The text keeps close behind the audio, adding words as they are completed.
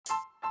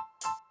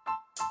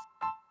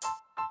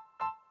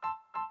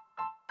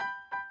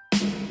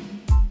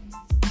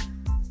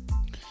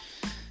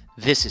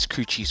This is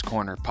Crew Chief's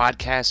Corner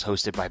podcast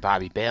hosted by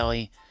Bobby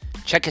Bailey.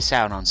 Check us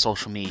out on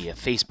social media,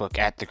 Facebook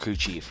at The Crew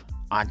Chief,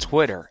 on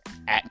Twitter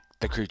at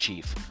The Crew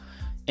Chief,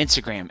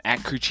 Instagram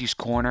at Crew Chief's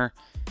Corner,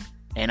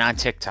 and on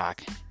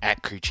TikTok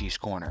at Crew Chief's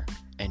Corner.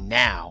 And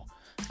now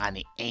on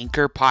the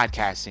Anchor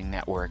Podcasting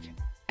Network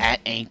at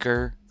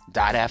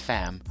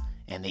Anchor.fm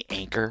and the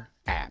Anchor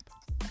app.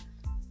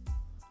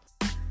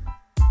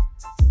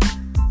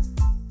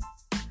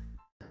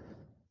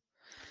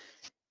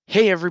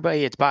 Hey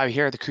everybody, it's Bobby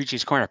here at the Crew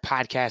Chief's Corner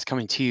podcast,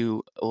 coming to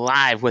you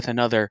live with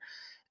another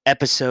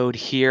episode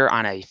here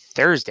on a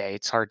Thursday.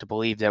 It's hard to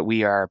believe that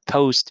we are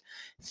post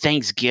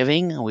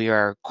Thanksgiving. We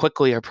are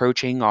quickly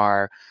approaching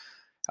our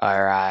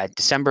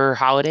December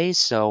holidays.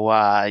 So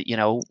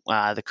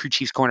the Crew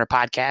Chief's Corner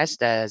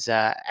podcast, as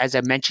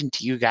I mentioned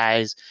to you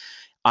guys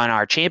on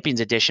our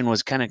Champions Edition,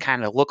 was going to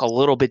kind of look a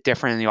little bit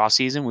different in the off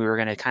season. We were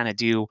going to kind of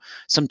do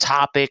some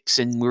topics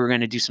and we were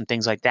going to do some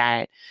things like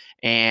that.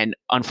 And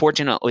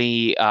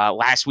unfortunately,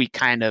 last week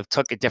kind of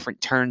took a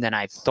different turn than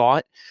I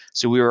thought.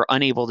 So we were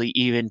unable to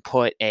even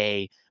put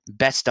a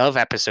best of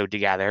episode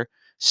together.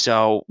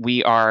 So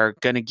we are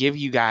going to give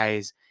you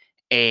guys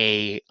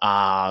a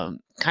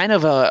kind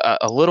of a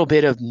little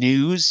bit of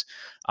news.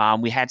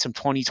 We had some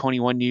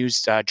 2021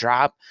 news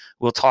drop.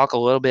 We'll talk a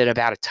little bit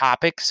about a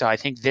topic. So I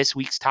think this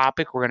week's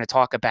topic, we're going to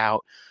talk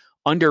about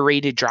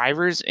underrated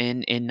drivers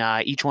in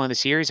each one of the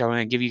series. I'm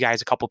going to give you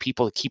guys a couple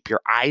people to keep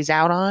your eyes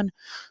out on,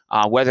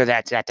 whether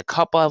that's at the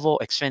Cup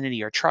level,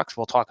 Xfinity, or Trucks.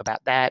 We'll talk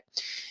about that.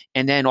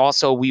 And then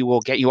also we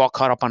will get you all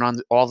caught up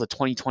on all the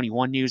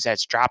 2021 news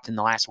that's dropped in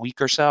the last week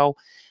or so.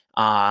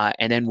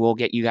 And then we'll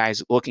get you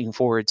guys looking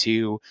forward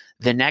to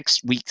the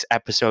next week's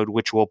episode,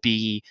 which will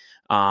be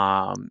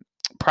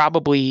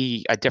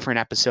probably a different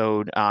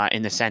episode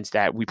in the sense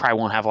that we probably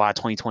won't have a lot of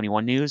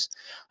 2021 news.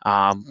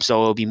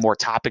 So it'll be more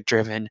topic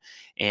driven,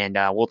 and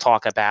we'll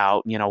talk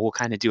about, we'll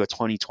kind of do a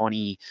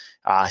 2020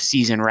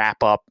 season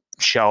wrap up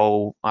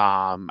show,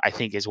 I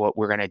think is what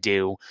we're going to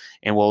do.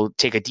 And we'll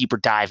take a deeper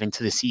dive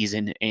into the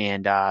season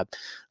and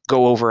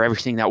go over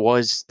everything that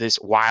was this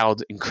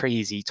wild and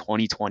crazy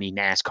 2020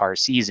 NASCAR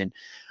season.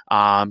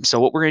 So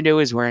what we're going to do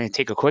is we're going to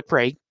take a quick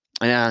break.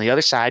 And then on the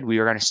other side, we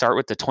are going to start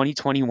with the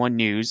 2021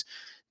 news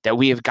that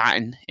we have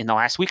gotten in the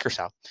last week or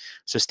so.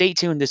 So stay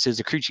tuned. This is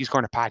the Crew Chief's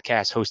Corner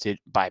podcast hosted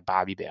by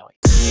Bobby Bailey.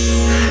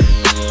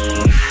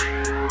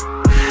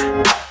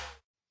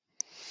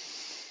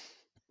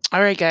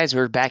 All right, guys,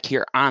 we're back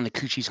here on the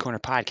Crew Chief's Corner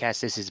podcast.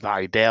 This is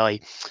Bobby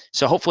Bailey.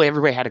 So hopefully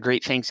everybody had a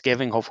great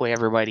Thanksgiving. Hopefully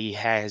everybody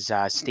has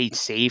stayed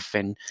safe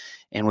and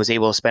was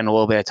able to spend a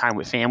little bit of time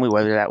with family,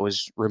 whether that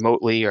was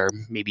remotely or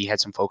maybe you had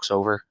some folks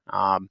over,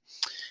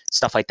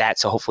 stuff like that.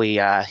 So hopefully,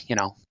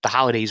 the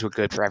holidays were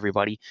good for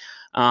everybody.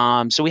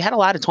 So we had a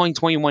lot of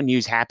 2021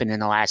 news happen in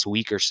the last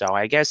week or so.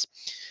 I guess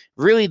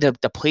really the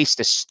place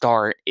to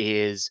start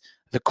is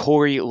the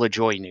Corey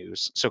LaJoie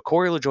news. So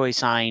Corey LaJoie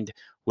signed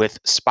with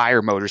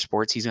Spire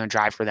Motorsports. He's going to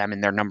drive for them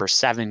in their number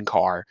 7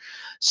 car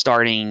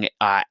starting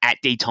at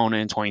Daytona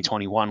in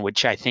 2021,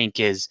 which I think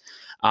is,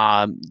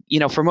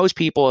 for most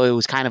people, it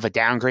was kind of a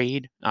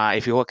downgrade.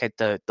 If you look at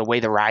the way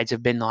the rides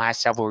have been the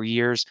last several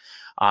years,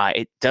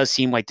 it does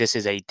seem like this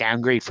is a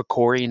downgrade for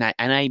Corey. And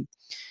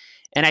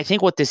I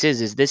think what this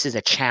is this is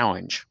a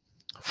challenge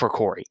for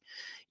Corey.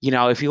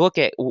 If you look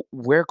at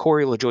where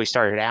Corey LaJoie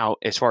started out,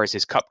 as far as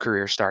his Cup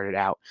career started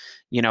out,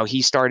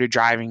 he started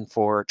driving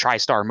for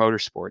TriStar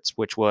Motorsports,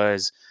 which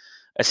was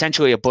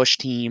essentially a Busch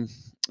team,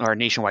 or a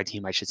nationwide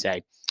team, I should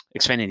say,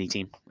 Xfinity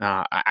team.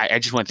 I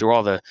just went through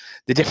all the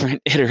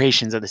different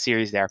iterations of the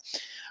series there.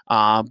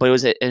 But it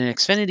was an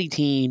Xfinity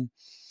team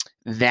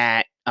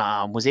that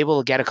was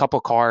able to get a couple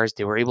cars.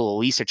 They were able to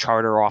lease a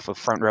charter off of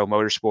Front Row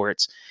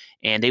Motorsports,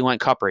 and they went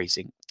Cup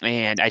racing.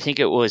 And I think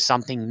it was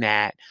something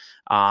that,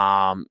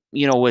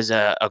 was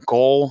a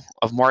goal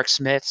of Mark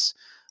Smith's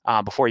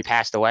before he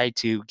passed away,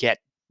 to get,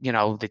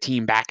 the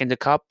team back into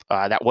Cup.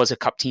 That was a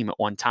Cup team at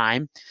one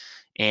time.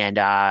 And,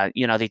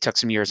 they took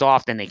some years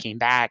off, then they came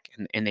back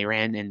and they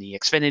ran in the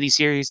Xfinity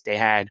series. They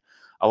had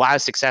a lot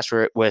of success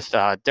with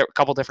a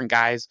couple different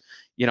guys.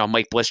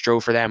 Mike Bliss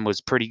drove for them, was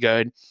pretty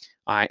good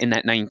in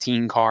that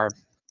 19 car.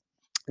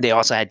 They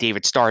also had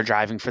David Starr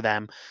driving for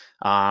them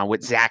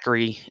with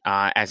Zachary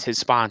as his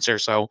sponsor.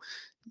 So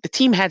the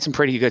team had some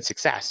pretty good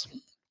success.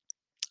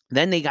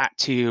 Then they got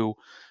to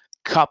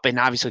Cup, and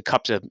obviously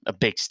Cup's a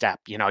big step.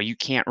 You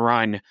can't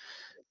run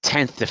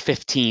 10th to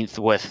 15th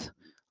with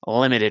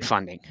limited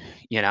funding.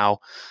 In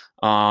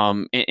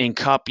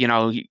Cup,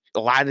 a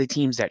lot of the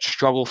teams that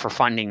struggle for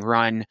funding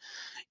run,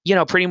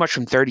 pretty much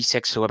from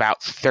 36th to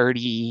about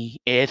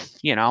 30th,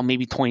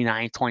 maybe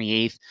 29th,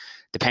 28th,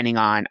 depending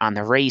on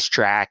the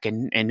racetrack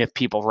and if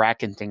people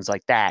wreck and things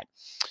like that.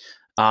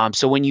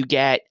 So when you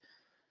get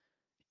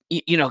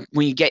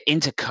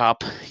into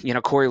Cup,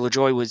 Corey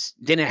LaJoie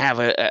didn't have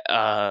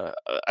a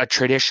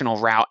traditional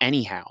route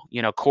anyhow.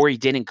 Corey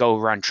didn't go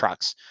run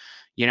trucks.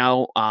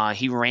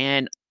 He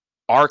ran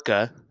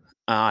ARCA,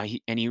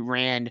 and he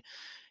ran,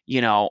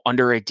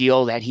 under a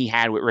deal that he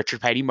had with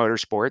Richard Petty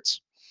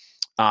Motorsports.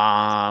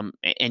 And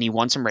he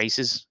won some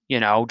races,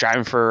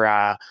 driving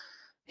for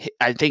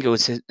I think it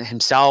was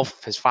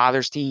himself, his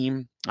father's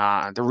team,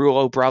 the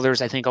Rulo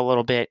brothers, I think a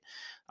little bit.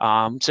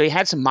 So he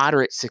had some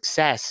moderate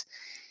success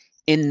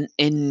in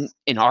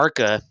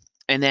ARCA,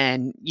 and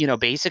then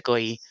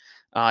basically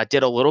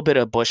did a little bit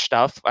of Busch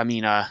stuff. I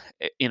mean,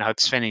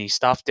 Xfinity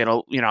stuff.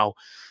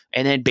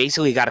 And then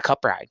basically got a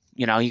cup ride.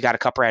 He got a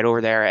cup ride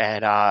over there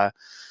at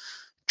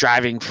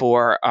driving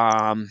for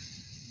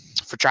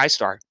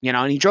TriStar.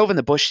 And he drove in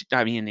the Busch.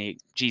 I mean,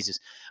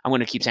 I'm going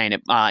to keep saying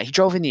it. He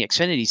drove in the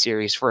Xfinity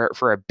series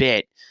for a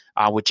bit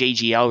with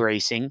JGL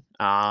Racing.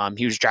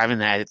 He was driving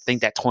that. I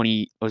think that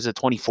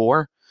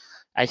 24.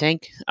 I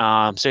think.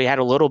 So he had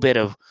a little bit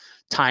of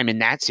time in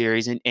that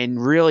series,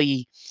 and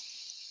really,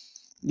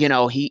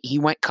 he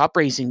went cup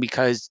racing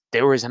because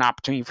there was an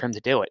opportunity for him to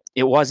do it.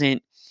 It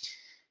wasn't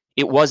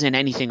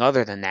anything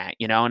other than that,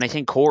 and I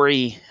think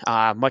Corey,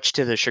 much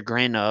to the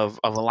chagrin of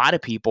a lot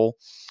of people,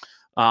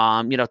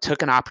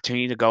 took an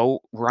opportunity to go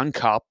run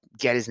cup,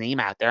 get his name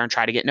out there and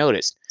try to get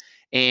noticed.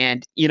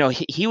 And,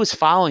 he was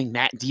following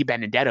Matt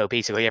DiBenedetto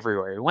basically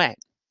everywhere he went.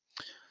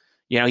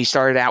 He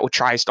started out with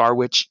TriStar,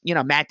 which,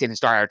 Matt didn't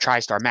start out at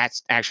TriStar. Matt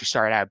actually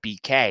started out at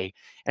BK.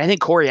 And I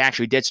think Corey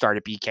actually did start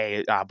at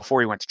BK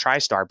before he went to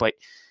TriStar. But,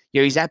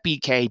 he's at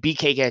BK.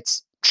 BK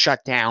gets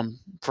shut down,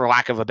 for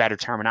lack of a better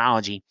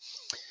terminology.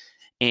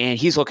 And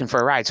he's looking for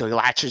a ride. So he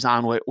latches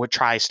on with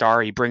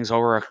TriStar. He brings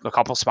over a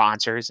couple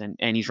sponsors,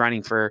 and he's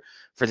running for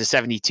the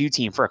 72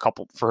 team for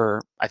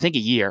I think a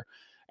year.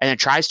 And then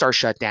TriStar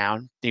shut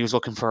down. He was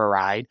looking for a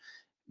ride.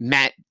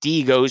 Matt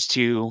D goes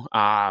to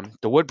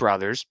the Wood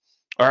Brothers.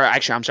 Or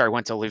actually, I'm sorry,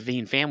 went to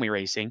Levine Family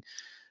Racing.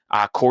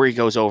 Corey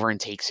goes over and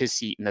takes his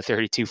seat in the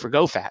 32 for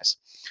Go Fast.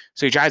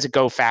 So he drives at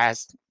Go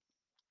Fast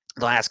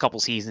the last couple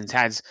seasons,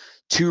 has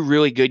 2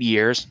 really good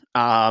years,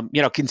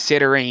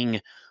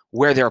 considering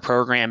where their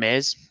program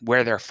is,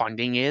 where their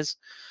funding is,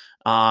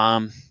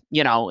 and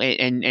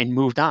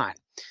moved on.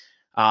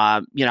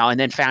 And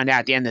then found out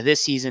at the end of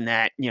this season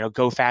that,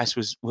 Go Fast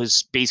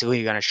was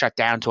basically going to shut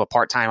down to a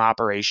part-time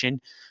operation.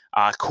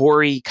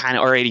 Corey kind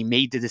of already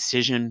made the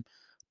decision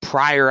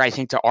prior, I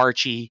think, to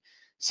Archie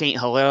St.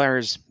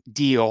 Hilaire's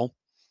deal,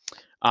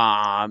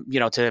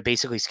 to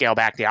basically scale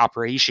back the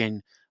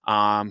operation.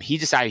 He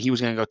decided he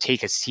was going to go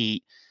take a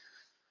seat,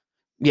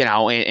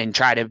 and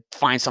try to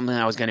find something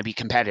that was going to be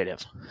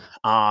competitive.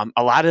 A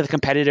lot of the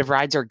competitive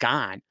rides are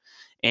gone,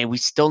 and we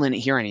still didn't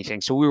hear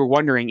anything. So we were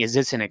wondering, is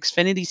this an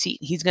Xfinity seat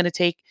he's going to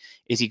take?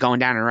 Is he going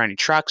down and running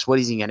trucks? What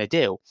is he going to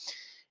do?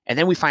 And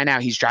then we find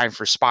out he's driving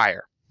for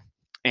Spire.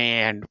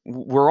 And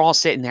we're all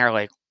sitting there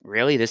like,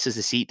 really? This is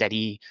the seat that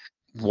he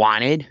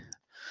wanted?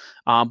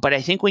 But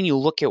I think when you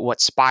look at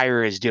what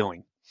Spire is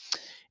doing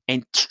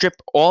and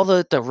strip all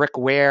the Rick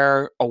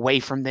Ware away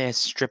from this,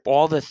 strip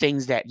all the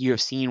things that you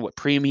have seen with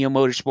Premium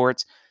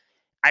Motorsports,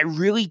 I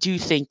really do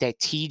think that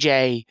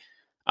TJ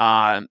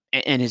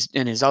and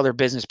his other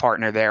business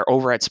partner there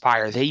over at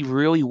Spire, they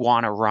really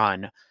want to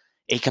run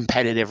a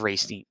competitive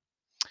race team.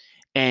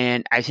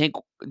 And I think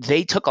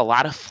they took a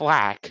lot of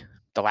flack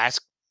the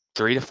last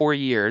 3 to 4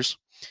 years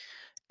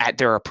at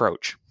their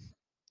approach.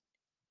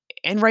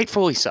 And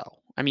rightfully so.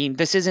 I mean,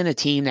 this isn't a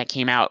team that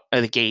came out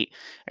of the gate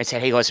and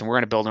said, hey, listen, we're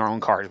going to build our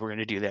own cars. We're going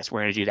to do this.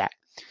 We're going to do that.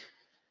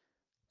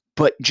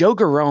 But Joe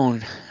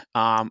Garone,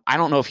 I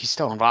don't know if he's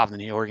still involved in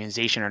the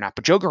organization or not,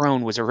 but Joe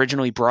Garone was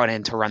originally brought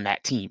in to run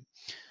that team.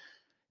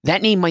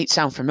 That name might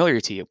sound familiar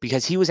to you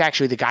because he was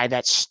actually the guy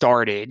that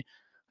started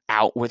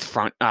out with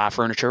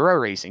Furniture Row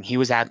Racing. He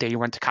was out there. He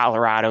went to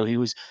Colorado. He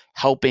was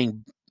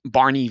helping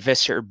Barney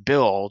Visser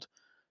build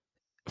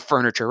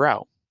Furniture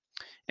Row.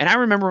 And I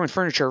remember when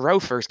Furniture Row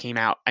first came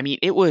out, I mean,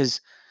 it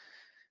was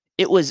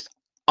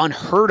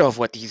unheard of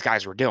what these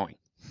guys were doing.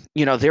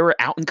 They were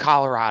out in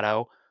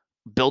Colorado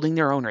building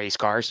their own race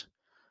cars,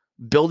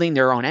 building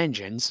their own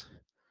engines,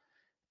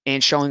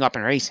 and showing up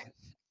and racing.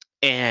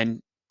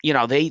 And,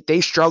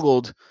 they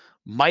struggled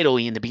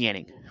mightily in the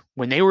beginning.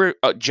 When they were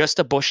just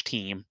a Busch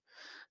team,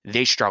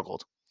 they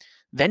struggled.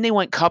 Then they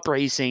went cup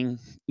racing.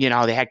 They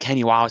had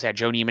Kenny Wallace, had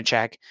Joe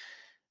Nemechek.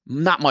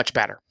 Not much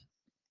better.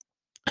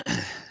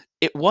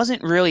 It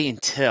wasn't really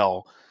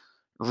until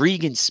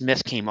Regan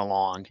Smith came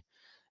along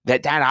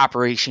that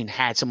operation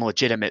had some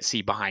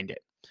legitimacy behind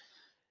it.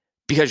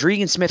 Because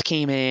Regan Smith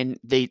came in,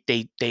 they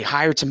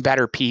hired some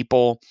better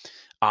people.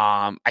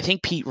 I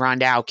think Pete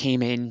Rondow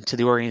came into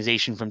the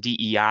organization from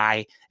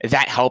DEI.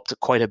 That helped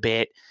quite a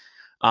bit.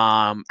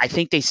 I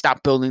think they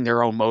stopped building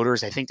their own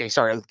motors. I think they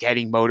started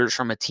getting motors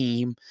from a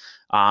team.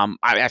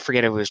 I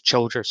forget if it was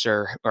Childress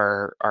or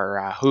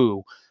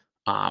who.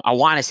 I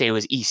want to say it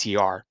was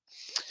ECR.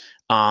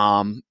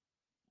 But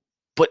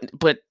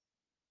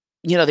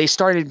they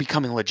started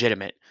becoming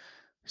legitimate.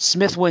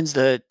 Smith wins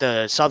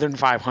the Southern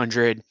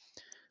 500.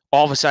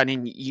 All of a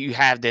sudden, you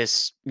have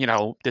this,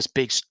 this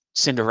big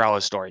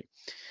Cinderella story.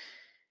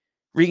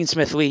 Regan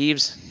Smith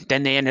leaves.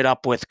 Then they ended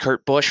up with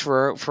Kurt Busch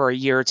for a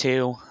year or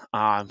two.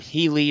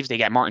 He leaves. They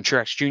got Martin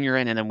Truex Jr.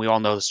 in, and then we all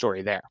know the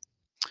story there.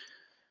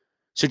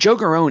 So Joe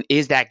Garone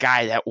is that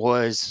guy that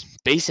was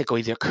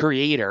basically the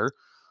creator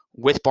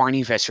with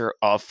Barney Visser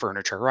of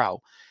Furniture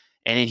Row.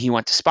 And then he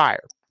went to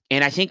Spire.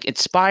 And I think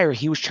Inspire,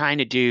 he was trying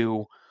to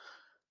do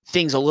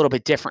things a little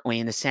bit differently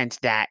in the sense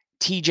that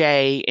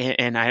TJ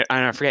and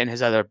I'm forgetting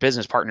his other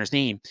business partner's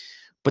name,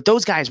 but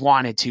those guys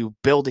wanted to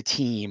build a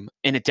team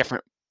in a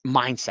different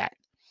mindset.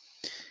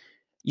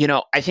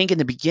 I think in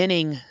the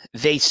beginning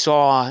they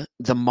saw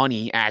the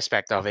money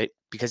aspect of it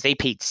because they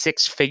paid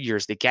six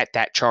figures to get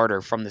that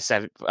charter from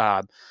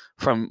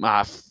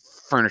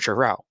Furniture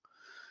Row.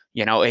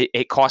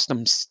 It cost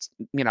them,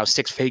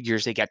 six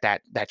figures to get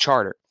that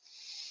charter.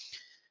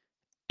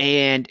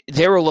 And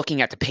they were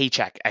looking at the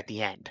paycheck at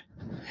the end,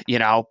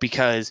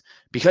 because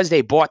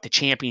they bought the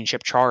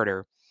championship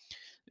charter,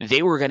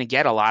 they were going to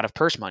get a lot of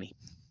purse money.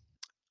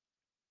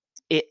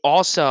 It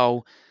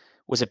also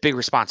was a big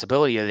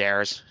responsibility of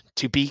theirs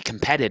to be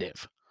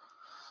competitive.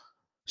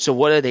 So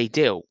what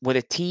do? With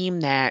a team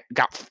that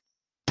got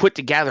put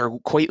together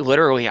quite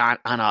literally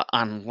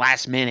on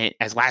last minute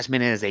as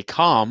they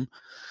come,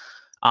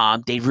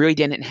 they really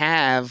didn't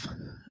have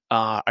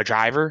a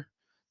driver,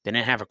 they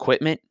didn't have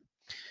equipment,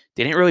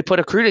 they didn't really put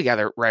a crew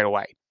together right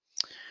away.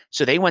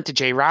 So they went to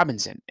Jay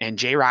Robinson, and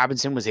Jay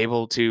Robinson was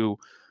able to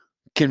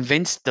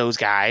convince those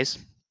guys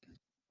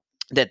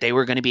that they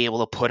were going to be able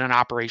to put an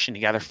operation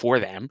together for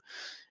them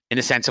in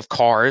the sense of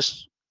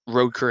cars,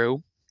 road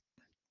crew,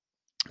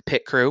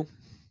 pit crew,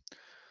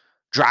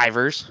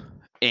 drivers,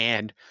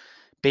 and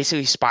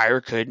basically Spire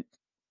could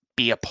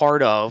be a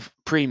part of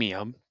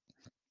Premium,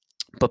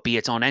 but be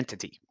its own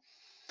entity.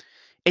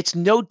 It's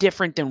no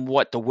different than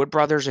what the Wood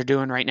Brothers are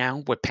doing right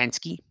now with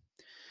Penske.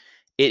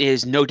 It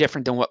is no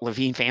different than what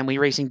Levine Family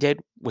Racing did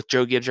with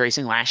Joe Gibbs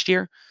Racing last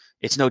year.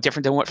 It's no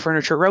different than what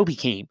Furniture Row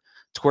became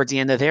towards the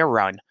end of their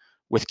run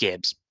with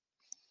Gibbs.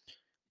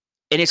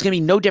 And it's going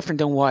to be no different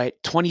than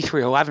what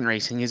 2311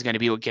 Racing is going to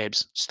be with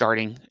Gibbs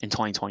starting in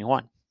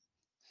 2021.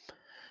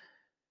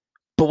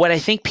 But what I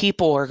think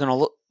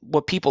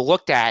what people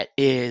looked at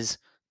is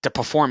the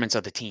performance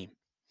of the team.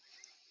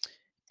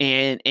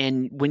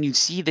 And when you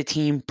see the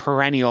team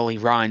perennially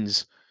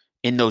runs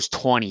in those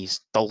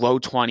 20s, the low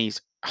 20s,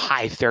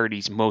 high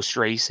 30s, most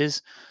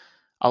races,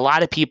 a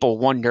lot of people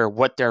wonder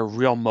what their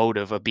real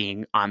motive of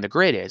being on the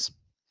grid is.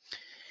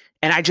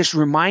 And I just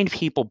remind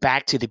people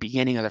back to the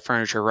beginning of the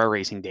Furniture Row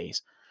Racing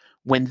days.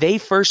 When they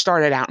first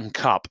started out in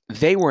Cup,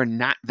 they were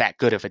not that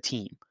good of a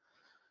team.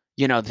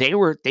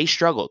 They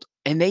struggled,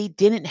 and they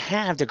didn't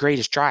have the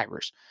greatest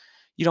drivers.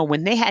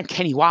 When they had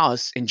Kenny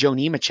Wallace and Joe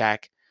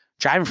Nemechek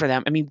driving for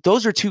them, I mean,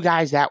 those are two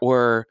guys that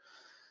were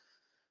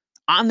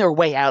on their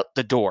way out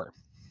the door,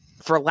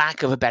 for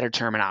lack of a better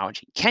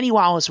terminology. Kenny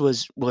Wallace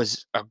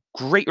was a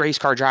great race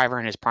car driver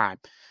in his prime,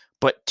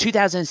 but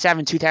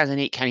 2007,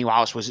 2008 Kenny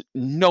Wallace was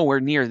nowhere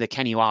near the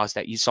Kenny Wallace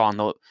that you saw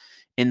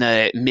in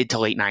the mid to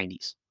late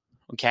 90s.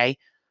 Okay?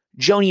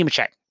 Joe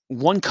Nemechek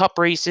won Cup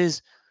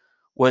races,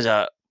 was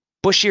a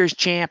Busch Series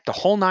champ, the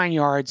whole 9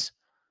 yards,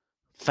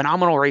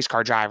 phenomenal race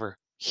car driver.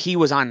 He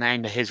was on the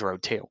end of his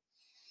road too.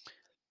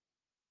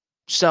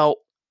 So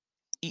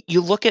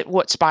you look at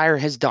what Spire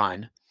has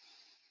done.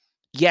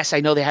 Yes, I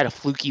know they had a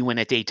fluky win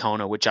at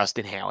Daytona with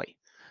Justin Haley.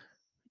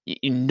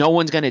 No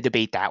one's going to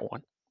debate that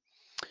one.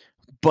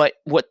 But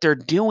what they're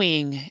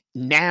doing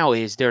now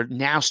is they're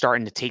now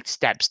starting to take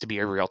steps to be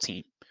a real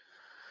team.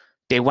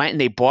 They went and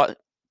they bought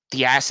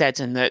the assets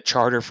and the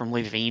charter from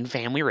Levine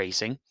Family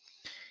Racing,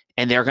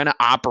 and they're going to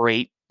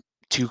operate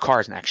 2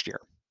 cars next year.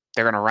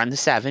 They're going to run the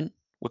 7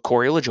 with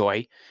Corey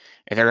LaJoie,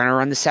 and they're going to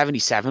run the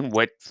 77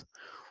 with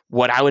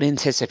what I would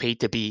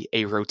anticipate to be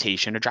a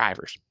rotation of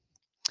drivers.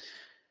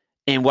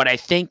 And what I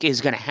think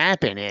is going to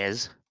happen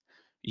is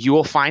you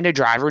will find a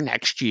driver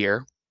next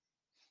year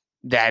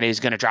that is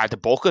going to drive the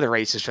bulk of the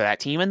races for that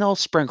team, and they'll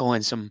sprinkle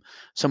in some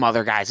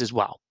other guys as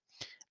well.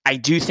 I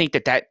do think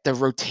that the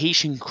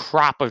rotation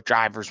crop of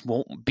drivers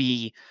won't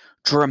be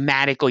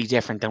dramatically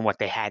different than what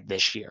they had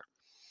this year.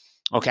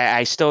 Okay,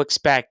 I still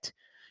expect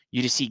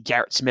you to see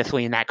Garrett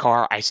Smithley in that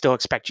car. I still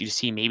expect you to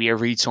see maybe a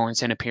Reed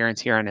Sorensen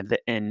appearance here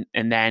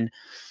and then,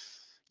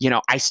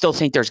 I still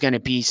think there's going to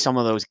be some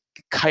of those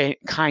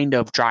kind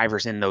of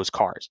drivers in those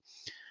cars.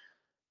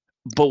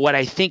 But what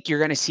I think you're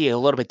going to see a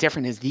little bit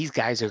different is these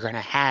guys are going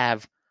to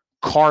have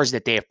cars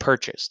that they have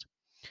purchased.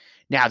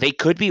 Now, they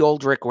could be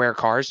old Rick Ware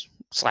cars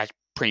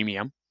 /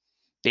 premium.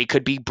 They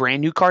could be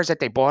brand new cars that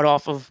they bought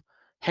off of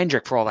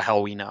Hendrick for all the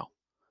hell we know.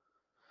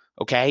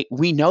 Okay?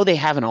 We know they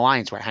have an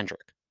alliance with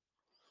Hendrick.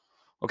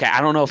 Okay?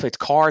 I don't know if it's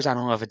cars. I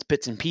don't know if it's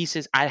bits and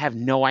pieces. I have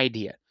no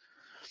idea.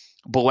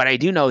 But what I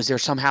do know is they're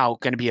somehow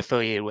going to be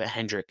affiliated with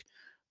Hendrick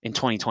in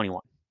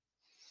 2021.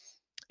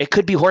 It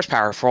could be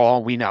horsepower for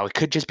all we know. It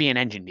could just be an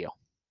engine deal.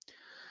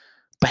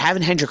 But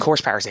having Hendrick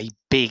horsepower is a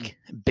big,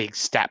 big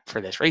step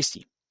for this race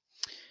team.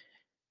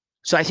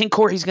 So I think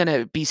Corey's going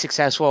to be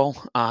successful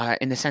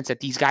in the sense that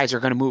these guys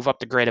are going to move up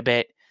the grid a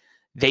bit.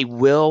 They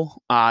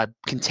will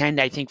contend,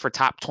 I think, for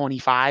top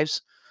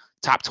 25s,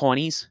 top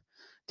 20s,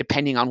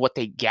 depending on what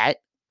they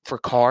get for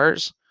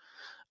cars.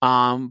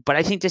 But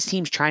I think this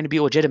team's trying to be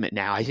legitimate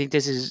now. I think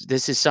this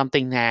is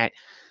something that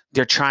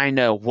they're trying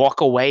to walk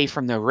away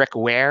from the Rick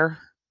Ware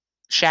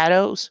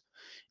shadows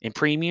and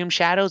premium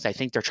shadows. I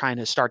think they're trying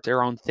to start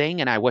their own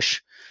thing, and I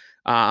wish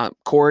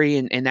Corey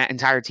and that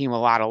entire team a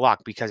lot of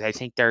luck, because I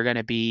think they're going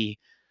to be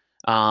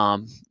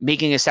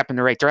making a step in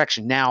the right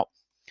direction. Now,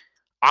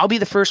 I'll be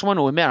the first one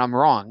to admit I'm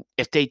wrong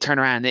if they turn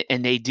around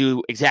and they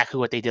do exactly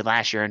what they did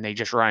last year and they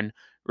just run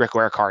Rick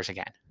Ware cars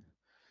again.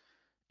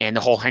 And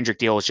the whole Hendrick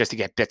deal was just to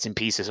get bits and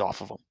pieces off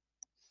of them.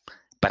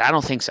 But I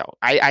don't think so.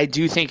 I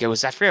do think it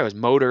was, I forget, it was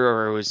motor,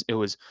 or it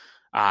was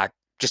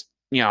just,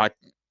 a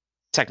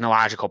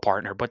technological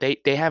partner. But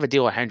they have a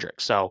deal with Hendrick.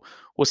 So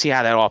we'll see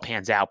how that all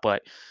pans out.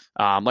 But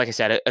like I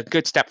said, a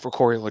good step for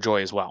Corey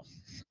LaJoie as well.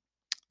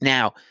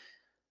 Now,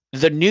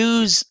 the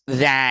news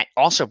that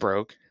also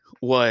broke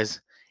was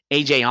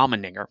AJ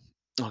Allmendinger,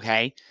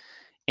 okay?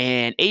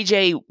 And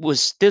AJ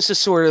this is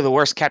sort of the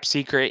worst kept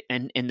secret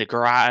in the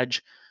garage.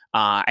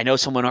 I know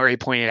someone already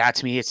pointed out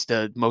to me it's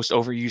the most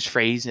overused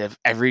phrase of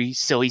every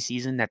silly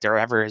season that there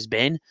ever has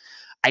been.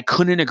 I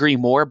couldn't agree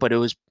more, but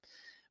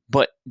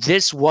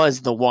this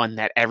was the one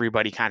that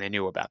everybody kind of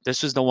knew about.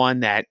 This was the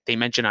one that they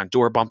mentioned on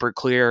Door Bumper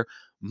Clear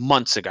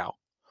months ago.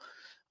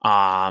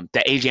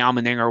 That AJ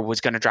Allmendinger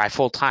was going to drive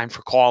full time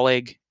for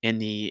Kaulig in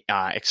the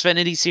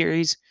Xfinity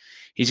Series.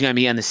 He's going to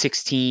be on the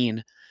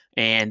 16,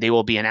 and they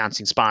will be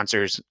announcing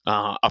sponsors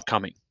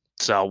upcoming.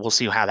 So we'll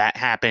see how that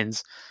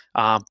happens.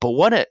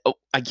 But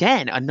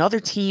again, another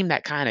team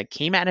that kind of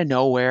came out of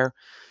nowhere.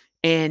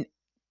 And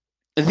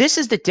this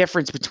is the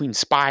difference between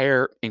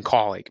Spire and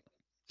Kaulig.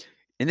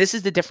 And this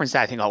is the difference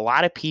that I think a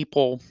lot of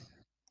people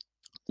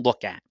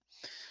look at.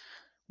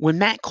 When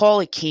Matt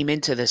Kaulig came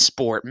into this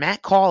sport,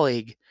 Matt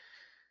Kaulig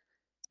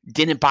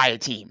didn't buy a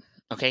team.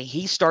 Okay.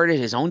 He started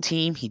his own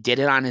team. He did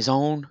it on his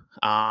own.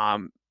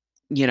 But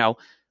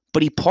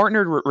he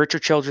partnered with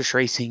Richard Childress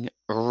Racing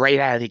right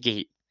out of the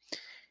gate.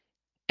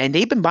 And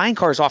they've been buying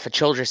cars off of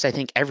Childress, I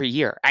think, every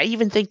year. I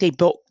even think they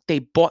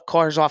bought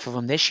cars off of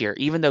him this year,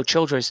 even though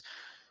Childress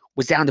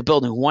was down to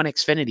building one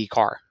Xfinity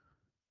car.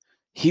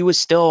 He was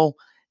still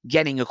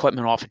getting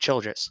equipment off of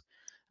Childress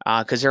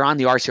because they're on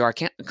the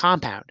RCR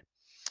compound.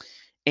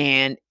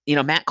 And,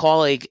 Matt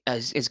Kaulig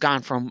has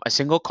gone from a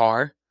single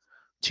car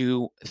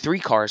to 3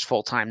 cars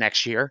full-time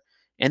next year,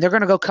 and they're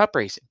going to go cup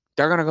racing.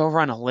 They're going to go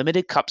run a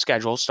limited cup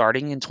schedule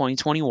starting in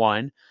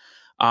 2021.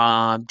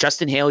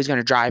 Justin Haley's going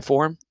to drive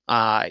for him.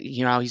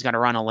 He's going to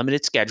run a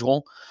limited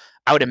schedule.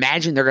 I would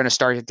imagine they're going to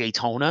start at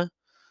Daytona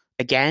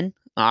again.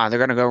 They're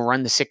going to go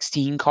run the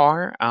 16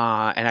 car,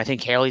 and I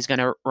think Haley's going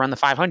to run the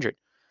 500.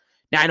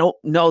 Now, I don't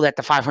know that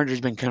the 500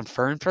 has been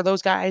confirmed for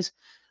those guys,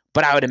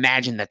 but I would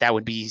imagine that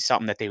would be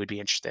something that they would be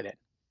interested in,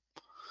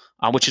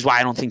 which is why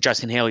I don't think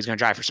Justin Haley's going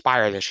to drive for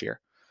Spire this year.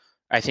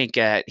 I think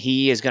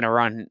he is going to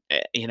run,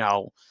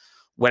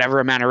 whatever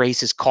amount of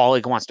races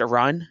Kaulig wants to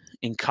run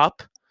in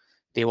Cup,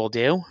 they will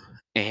do.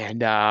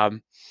 And, I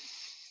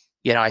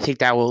think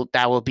that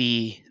will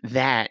be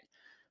that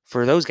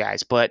for those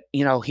guys. But,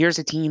 here's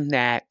a team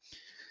that,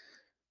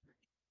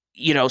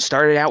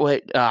 started out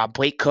with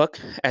Blake Cook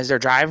as their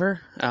driver,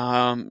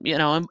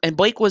 and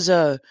Blake was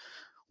an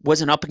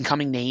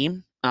up-and-coming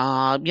name.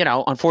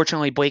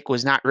 Unfortunately, Blake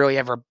was not really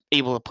ever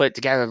able to put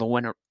together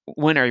the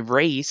winner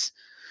race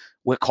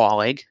with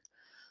Kaulig,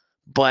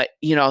 but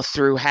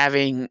through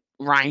having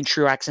Ryan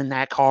Truex in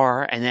that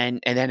car, and then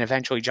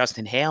eventually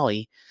Justin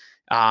Haley,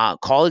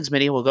 Kaulig's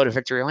been able to go to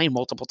victory lane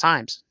multiple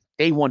times.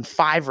 They won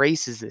 5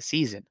 races this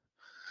season,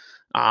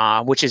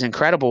 which is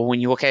incredible when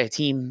you look at a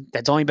team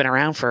that's only been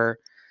around for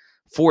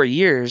 4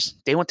 years.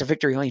 They went to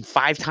victory lane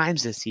 5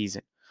 times this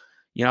season.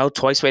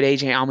 Twice with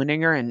AJ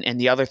Allmendinger and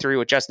the other 3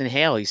 with Justin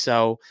Haley.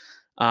 So,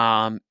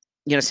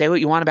 say what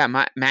you want about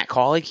Matt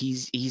Kaulig.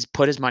 He's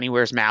put his money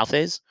where his mouth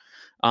is.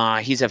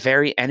 He's a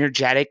very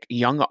energetic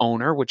young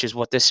owner, which is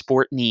what this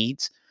sport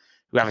needs.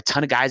 We have a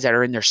ton of guys that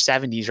are in their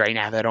 70s right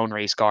now that own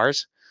race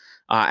cars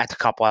at the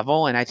Cup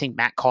level. And I think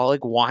Matt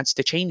Kaulig wants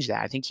to change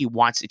that. I think he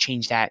wants to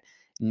change that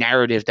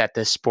narrative that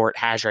this sport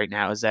has right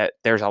now, is that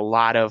there's a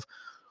lot of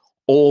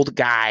old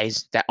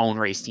guys that own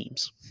race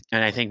teams.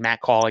 And I think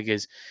Matt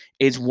Kaulig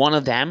is one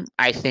of them.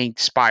 I think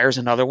Spire's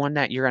another one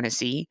that you're going to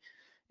see.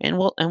 And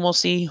we'll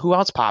see who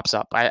else pops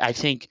up. I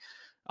think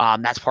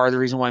that's part of the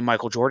reason why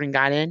Michael Jordan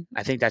got in.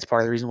 I think that's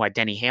part of the reason why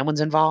Denny Hamlin's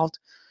involved,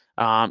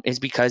 is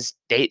because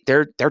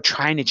they're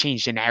trying to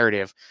change the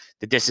narrative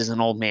that this is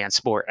an old man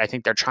sport. I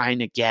think they're trying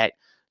to get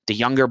the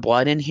younger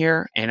blood in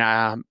here, and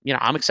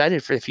I'm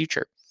excited for the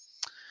future.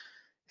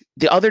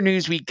 The other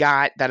news we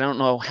got that I don't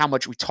know how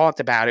much we talked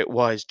about it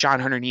was John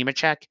Hunter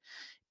Nemechek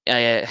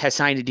has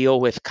signed a deal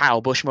with Kyle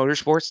Busch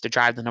Motorsports to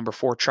drive the number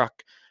 4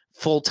 truck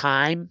full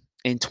time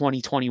in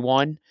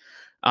 2021.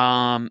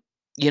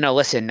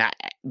 Listen,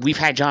 we've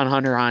had John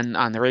Hunter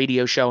on the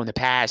radio show in the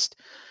past,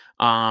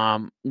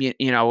 and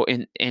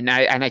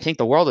I think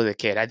the world of the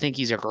kid. I think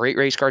he's a great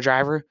race car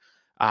driver.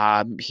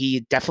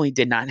 He definitely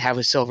did not have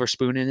a silver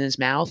spoon in his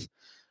mouth.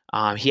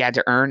 He had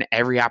to earn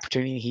every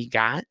opportunity he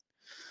got.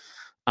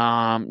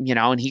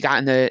 And he got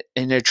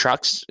in the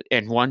trucks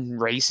and won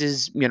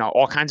races,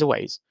 all kinds of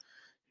ways.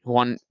 He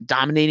won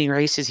dominating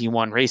races. He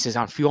won races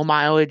on fuel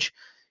mileage.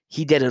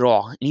 He did it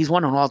all. And he's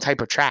won on all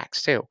type of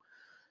tracks too.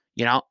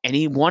 And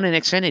he won an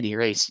Xfinity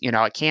race,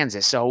 at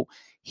Kansas. So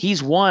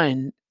he's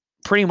won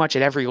pretty much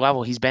at every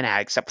level he's been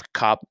at, except for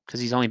Cup, because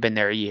he's only been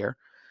there a year.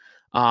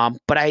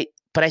 But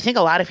I think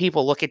a lot of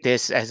people look at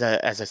this as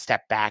a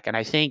step back, and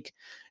I think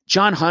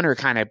John Hunter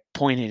kind of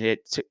pointed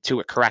it to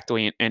it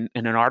correctly in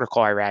an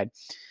article I read.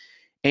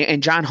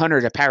 And John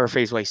Hunter, to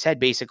paraphrase what he said,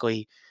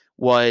 basically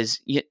was,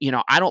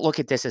 I don't look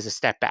at this as a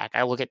step back.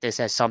 I look at this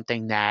as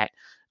something that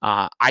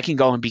I can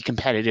go and be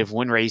competitive,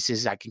 win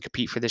races. I can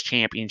compete for this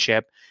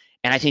championship,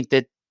 and I think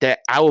that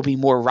I will be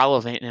more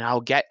relevant and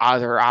I'll get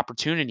other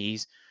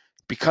opportunities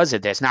because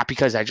of this, not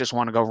because I just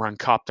want to go run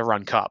Cup to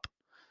run Cup.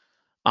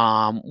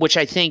 Which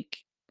I think,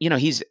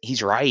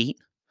 he's right.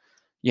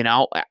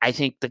 I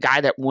think the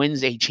guy that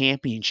wins a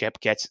championship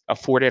gets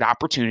afforded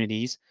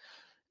opportunities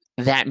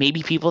that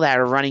maybe people that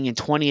are running in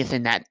 20th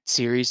in that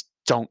series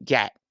don't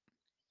get.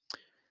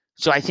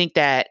 So I think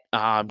that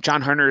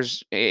John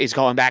Hunter's is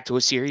going back to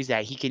a series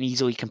that he can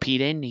easily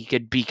compete in. He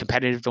could be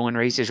competitive to win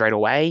races right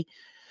away.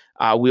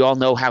 We all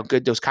know how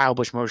good those Kyle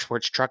Busch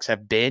Motorsports trucks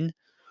have been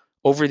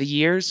over the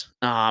years.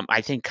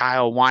 I think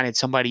Kyle wanted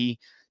somebody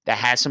that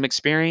has some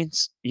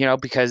experience,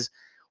 because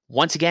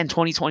once again,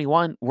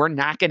 2021, we're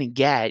not going to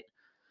get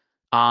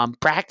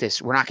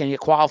practice. We're not going to get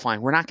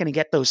qualifying. We're not going to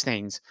get those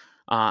things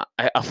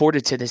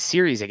afforded to this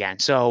series again.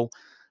 So,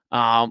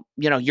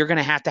 you're going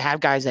to have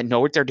guys that know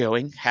what they're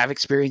doing, have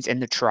experience in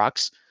the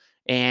trucks.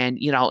 And,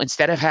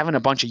 instead of having a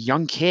bunch of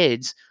young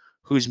kids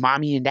whose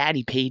mommy and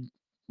daddy paid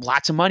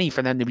lots of money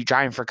for them to be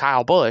driving for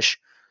Kyle Busch,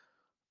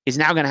 is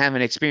now going to have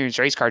an experienced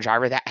race car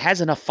driver that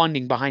has enough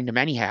funding behind him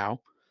anyhow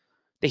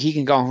that he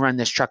can go and run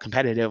this truck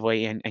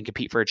competitively and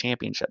compete for a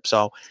championship.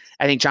 So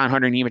I think John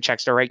Hunter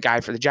Nemechek's the right guy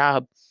for the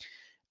job.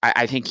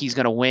 I think he's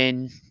going to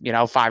win,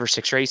 5 or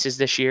 6 races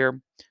this year.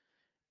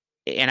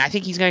 And I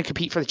think he's going to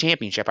compete for the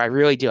championship. I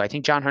really do. I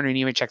think John Hunter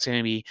Nemechek's going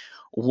to be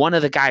one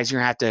of the guys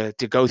you're going to have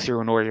to go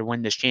through in order to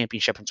win this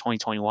championship in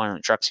 2021 in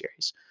the Truck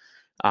Series.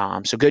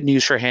 So good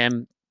news for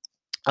him.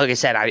 Like I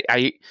said,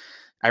 I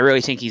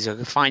really think he's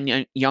a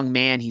fine young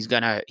man. He's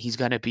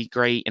gonna be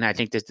great, and I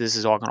think that this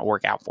is all going to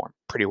work out for him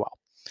pretty well.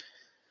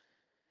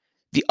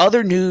 The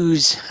other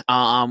news,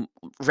 Rafael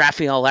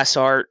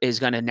Lessart is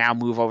going to now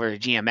move over to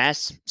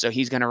GMS, so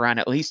he's going to run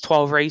at least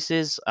 12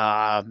 races.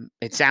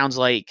 It sounds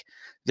like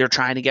they're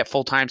trying to get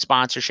full-time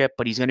sponsorship,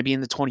 but he's going to be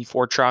in the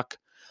 24 truck,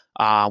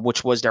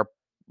 which was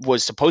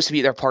supposed to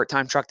be their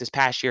part-time truck this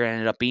past year. It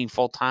ended up being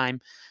full-time.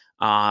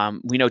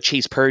 We know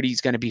Chase Purdy's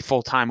going to be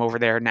full-time over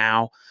there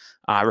now,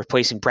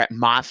 replacing Brett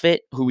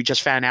Moffitt, who we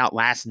just found out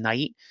last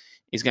night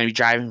is going to be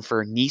driving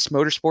for Nice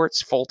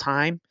Motorsports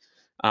full-time.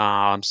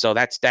 So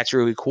that's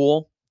really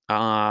cool.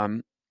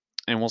 And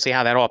we'll see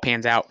how that all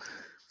pans out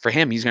for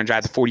him. He's going to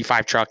drive the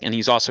 45 truck, and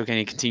he's also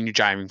going to continue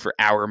driving for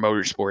Our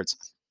Motorsports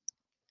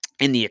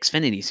in the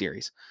Xfinity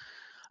Series.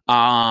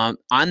 On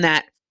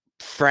that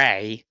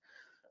fray,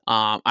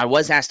 I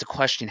was asked a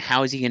question,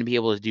 how is he going to be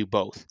able to do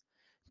both?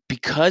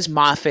 Because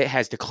Moffitt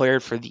has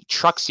declared for the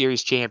Truck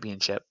Series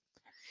Championship,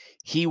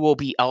 he will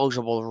be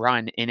eligible to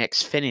run in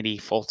Xfinity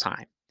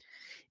full-time.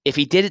 If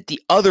he did it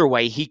the other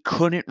way, he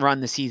couldn't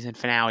run the season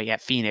finale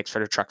at Phoenix for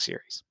the Truck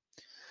Series.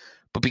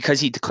 But because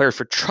he declared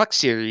for Truck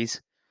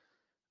Series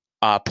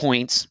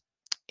points,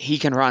 he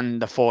can run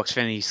the full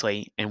Xfinity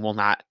slate and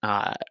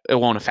it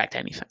won't affect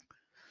anything.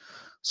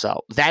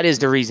 So that is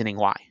the reasoning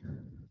why.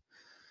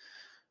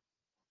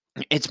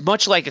 It's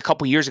much like a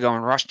couple years ago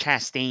when Ross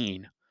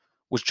Chastain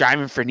was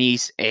driving for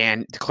Nice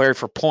and declared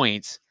for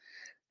points,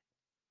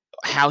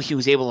 how he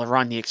was able to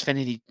run the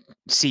Xfinity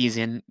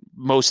season,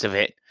 most of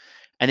it,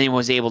 and then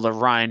was able to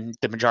run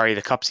the majority of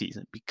the Cup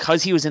season.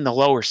 Because he was in the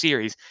lower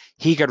series,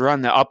 he could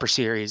run the upper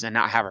series and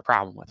not have a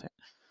problem with it.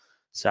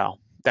 So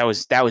that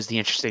was the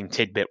interesting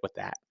tidbit with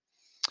that.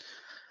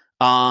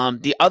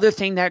 The other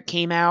thing that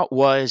came out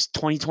was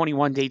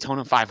 2021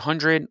 Daytona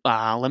 500,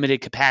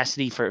 limited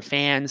capacity for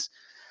fans.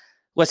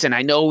 Listen,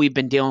 I know we've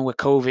been dealing with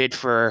COVID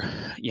for,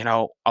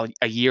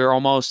 a year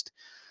almost.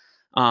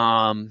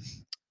 I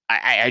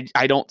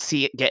don't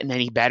see it getting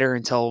any better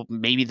until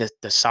maybe the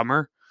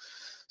summer.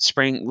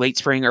 Late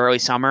spring, early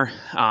summer.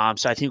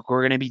 So I think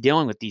we're going to be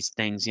dealing with these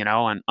things,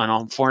 and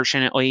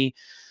unfortunately,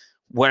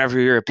 whatever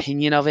your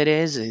opinion of it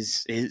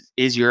is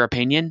your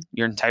opinion.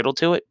 You're entitled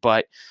to it.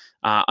 But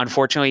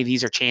unfortunately,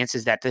 these are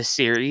chances that this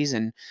series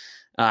and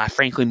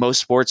frankly,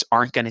 most sports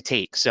aren't going to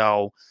take.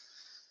 So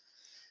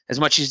as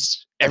much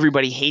as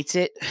everybody hates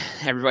it,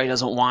 everybody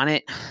doesn't want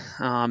it.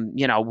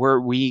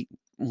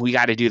 We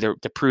got to do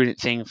the prudent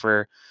thing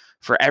for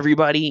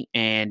everybody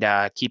and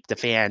keep the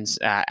fans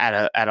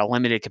at a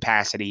limited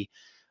capacity,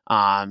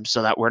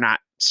 so that we're not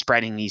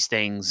spreading these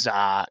things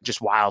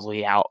just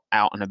wildly out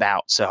and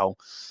about. So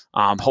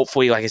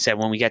hopefully, like I said,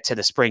 when we get to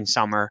the spring,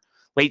 summer,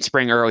 late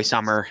spring, early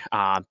summer,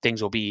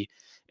 things will be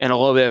in a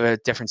little bit of a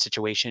different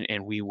situation,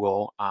 and we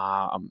will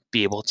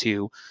be able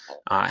to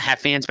have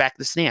fans back in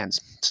the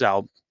stands.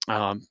 So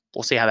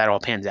we'll see how that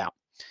all pans out.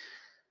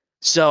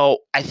 So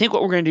I think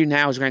what we're going to do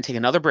now is we're going to take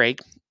another break.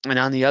 And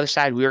on the other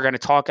side, we are going to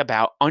talk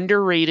about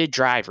underrated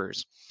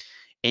drivers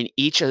in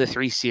each of the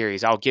 3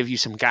 series. I'll give you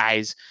some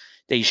guys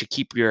that you should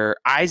keep your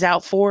eyes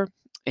out for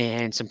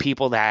and some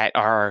people that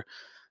are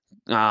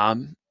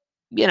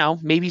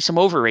maybe some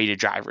overrated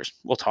drivers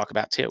we'll talk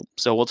about too.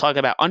 So we'll talk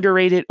about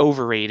underrated,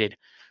 overrated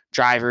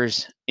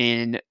drivers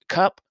in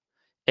Cup,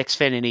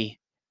 Xfinity,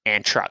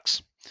 and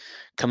trucks.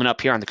 Coming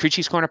up here on the Crew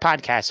Chiefs Corner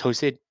podcast,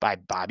 hosted by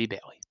Bobby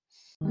Bailey.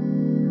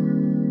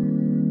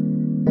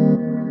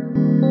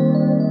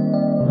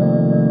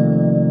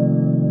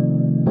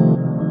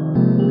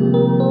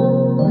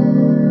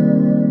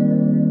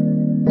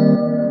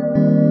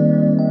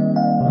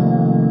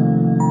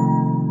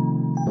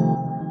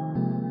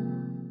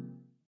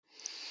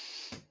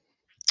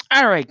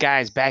 All right,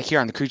 guys, back here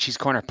on the Crew Chiefs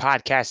Corner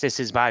podcast. This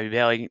is Bobby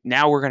Bailey.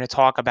 Now we're going to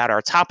talk about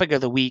our topic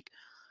of the week,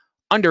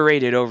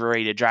 underrated,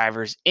 overrated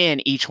drivers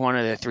in each one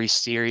of the three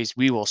series.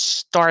 We will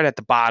start at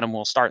the bottom.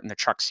 We'll start in the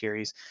truck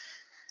series.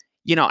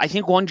 I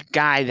think one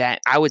guy that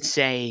I would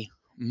say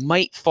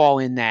might fall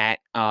in that,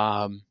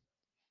 that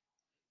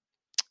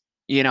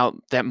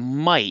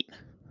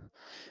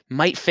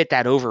might fit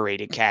that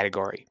overrated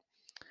category.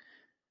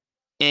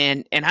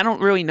 And I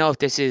don't really know if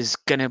this is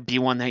going to be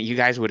one that you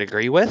guys would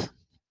agree with.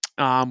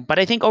 But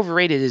I think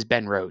overrated is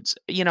Ben Rhodes.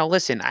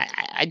 Listen,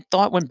 I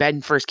thought when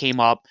Ben first came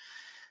up,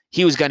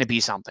 he was going to be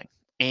something.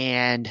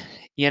 And,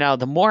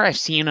 the more I've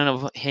seen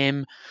of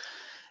him,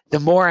 the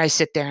more I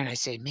sit there and I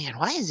say, man,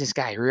 why is this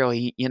guy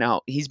really,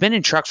 he's been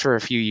in trucks for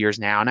a few years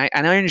now. And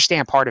I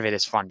understand part of it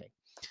is funding.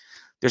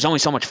 There's only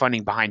so much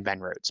funding behind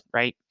Ben Rhodes,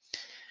 right?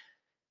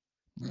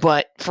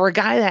 But for a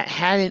guy that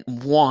hadn't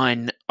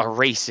won a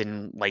race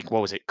in a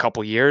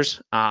couple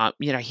years,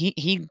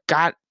 he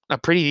got a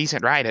pretty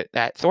decent ride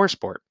at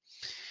ThorSport.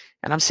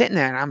 And I'm sitting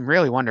there and I'm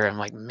really wondering, I'm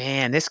like,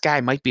 man, this guy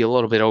might be a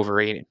little bit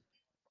overrated.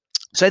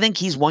 So I think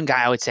he's one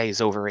guy I would say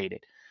is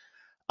overrated.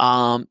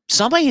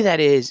 Somebody that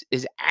is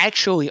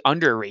actually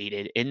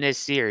underrated in this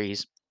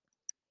series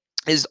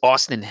is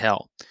Austin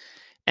Hill.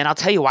 And I'll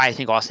tell you why I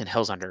think Austin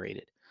Hill's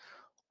underrated.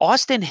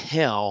 Austin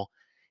Hill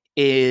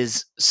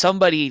is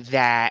somebody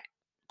that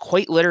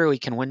quite literally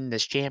can win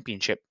this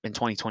championship in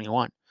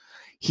 2021.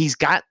 He's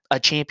got a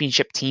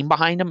championship team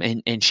behind him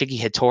in Shiggy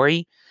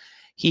Hattori.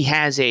 He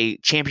has a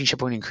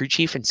championship-winning crew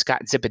chief in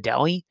Scott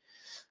Zipadelli.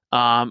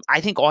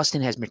 I think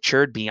Austin has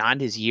matured beyond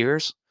his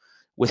years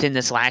within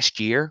this last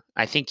year.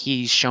 I think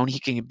he's shown he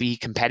can be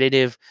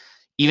competitive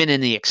even in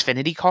the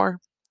Xfinity car.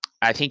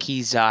 I think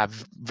he's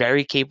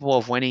very capable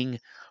of winning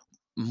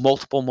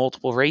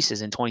multiple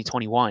races in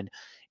 2021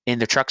 in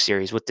the truck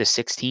series with the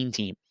 16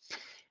 team.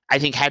 I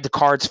think had the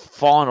cards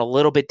fallen a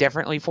little bit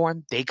differently for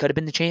him, they could have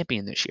been the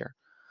champion this year.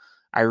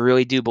 I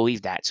really do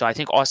believe that. So I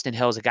think Austin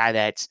Hill is a guy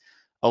that's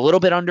a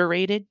little bit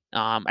underrated.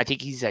 I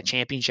think he's a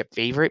championship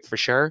favorite for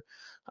sure,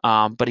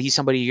 but he's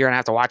somebody you're going to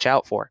have to watch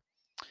out for.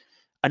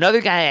 Another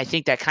guy I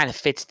think that kind of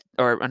fits,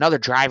 or another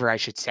driver, I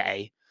should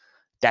say,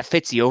 that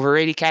fits the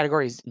overrated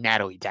category is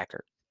Natalie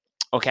Decker.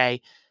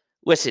 Okay?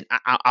 Listen,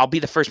 I'll be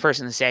the first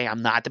person to say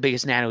I'm not the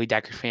biggest Natalie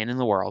Decker fan in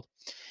the world.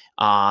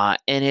 And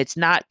it's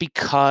not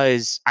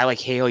because I like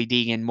Haley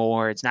Deegan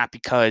more. It's not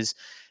because,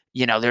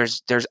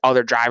 there's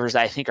other drivers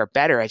that I think are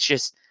better. It's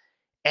just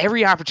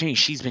every opportunity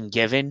she's been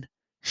given,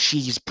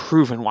 she's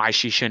proven why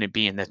she shouldn't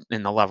be in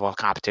the level of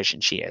competition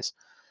she is.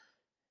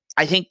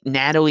 I think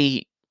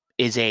Natalie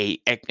is an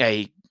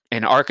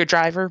ARCA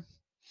driver.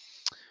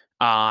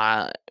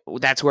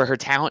 That's where her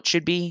talent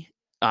should be.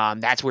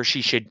 That's where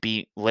she should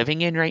be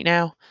living in right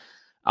now.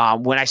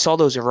 When I saw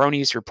those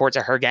erroneous reports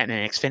of her getting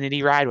an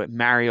Xfinity ride with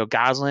Mario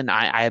Goslin,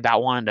 I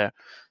about wanted to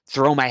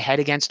throw my head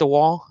against the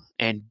wall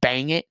and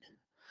bang it.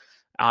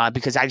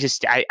 Because I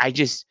just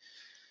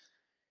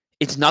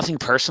it's nothing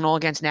personal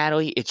against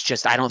Natalie. It's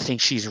just I don't think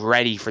she's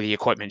ready for the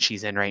equipment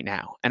she's in right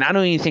now. And I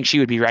don't even think she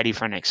would be ready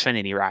for an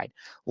Xfinity ride,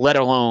 let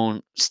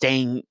alone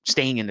staying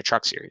in the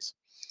truck series.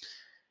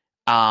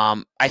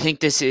 I think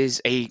this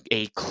is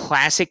a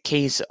classic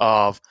case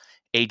of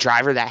a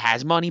driver that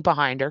has money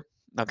behind her.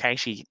 Okay,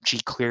 she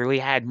clearly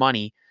had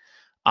money.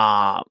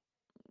 Got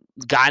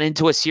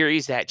into a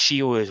series that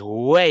she was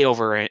way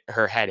over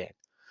her head in.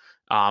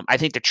 I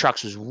think the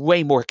trucks was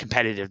way more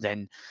competitive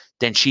than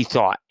she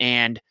thought.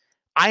 And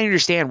I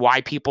understand why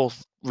people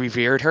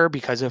revered her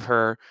because of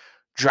her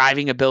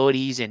driving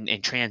abilities and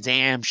Trans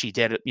Am. She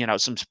did,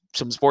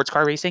 some sports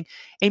car racing.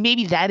 And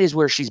maybe that is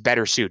where she's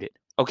better suited.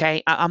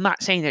 Okay. I'm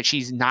not saying that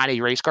she's not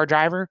a race car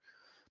driver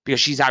because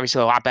she's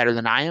obviously a lot better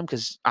than I am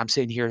because I'm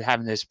sitting here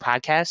having this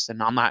podcast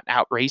and I'm not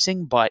out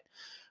racing. But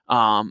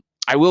I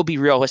will be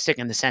realistic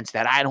in the sense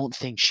that I don't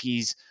think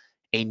she's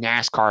a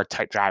NASCAR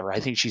type driver. I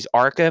think she's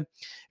ARCA.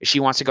 If she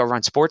wants to go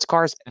run sports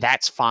cars,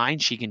 that's fine.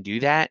 She can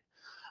do that.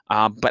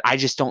 But I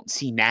just don't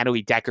see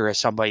Natalie Decker as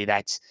somebody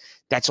that's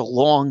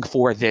long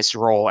for this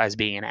role as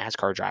being a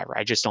NASCAR driver.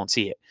 I just don't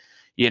see it.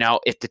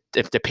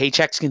 If the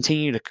paychecks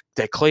continue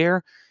to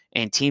clear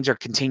and teams are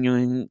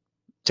continuing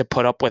to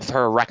put up with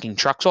her wrecking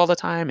trucks all the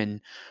time and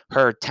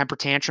her temper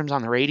tantrums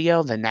on the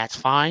radio, then that's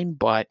fine.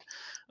 But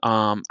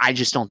I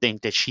just don't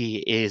think that she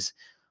is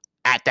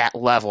at that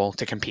level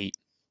to compete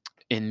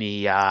in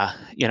the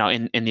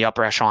in the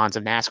upper echelons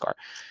of NASCAR.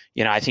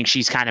 I think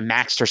she's kind of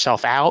maxed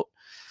herself out.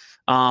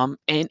 And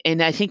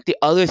I think the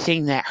other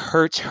thing that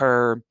hurts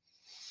her,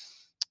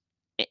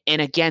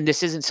 And again,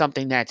 this isn't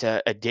something that's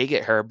a dig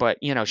at her, but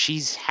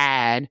she's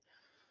had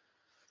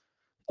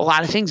a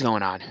lot of things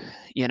going on.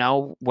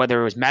 Whether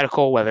it was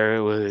medical, whether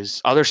it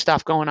was other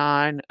stuff going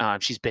on.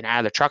 She's been out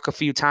of the truck a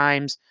few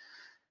times.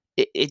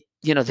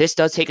 This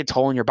does take a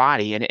toll on your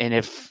body, and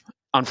if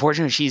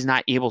unfortunately she's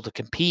not able to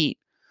compete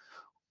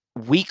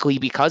weekly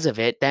because of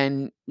it,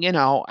 then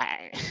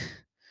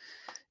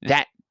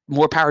that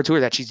more power to her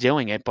that she's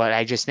doing it. But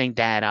I just think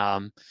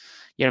that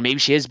maybe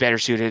she is better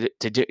suited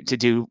to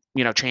do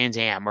Trans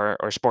Am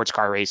or sports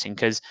car racing,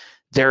 because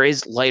there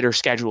is lighter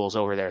schedules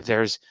over there.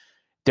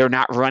 They're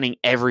not running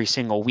every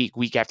single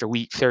week after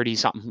week, 30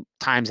 something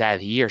times out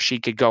of the year. She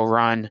could go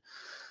run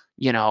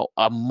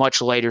a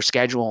much lighter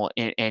schedule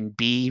and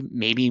be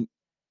maybe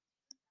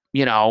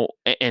in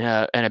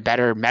a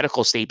better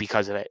medical state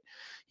because of it.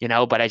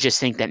 But I just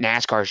think that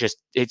NASCAR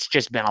it's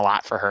just been a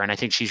lot for her, and I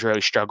think she's really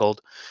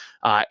struggled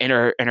in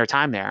her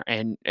time there.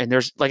 And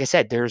there's, like I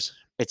said,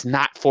 it's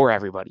not for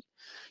everybody.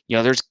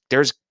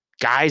 There's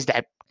guys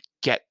that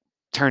get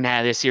turned out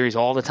of this series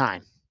all the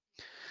time.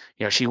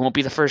 She won't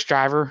be the first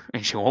driver,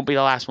 and she won't be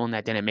the last one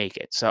that didn't make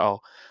it.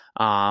 So,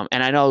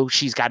 and I know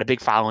she's got a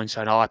big following,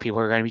 so I know a lot of people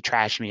are going to be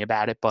trashing me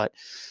about it, but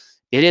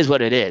it is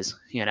what it is.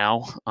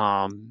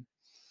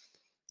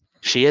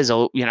 She is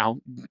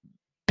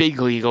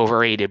big league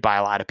overrated by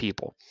a lot of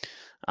people.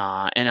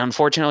 And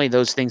unfortunately,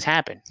 those things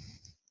happen.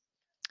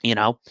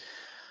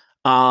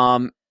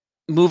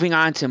 Moving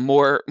on to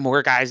more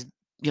guys,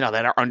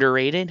 that are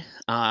underrated.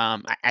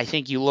 I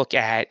think you look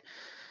at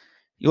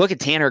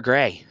Tanner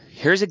Gray.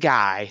 Here's a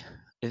guy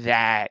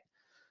that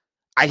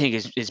I think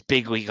is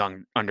big league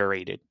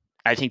underrated.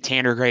 I think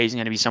Tanner Gray is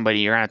going to be somebody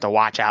you're going to have to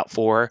watch out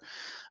for.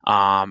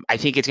 I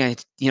think it's going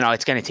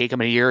to take him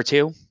a year or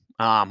two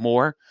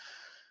more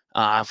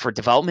for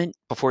development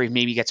before he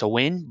maybe gets a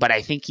win. But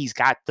I think he's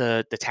got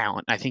the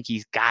talent. I think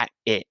he's got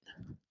it.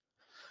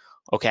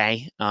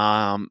 Okay.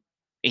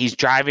 He's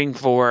driving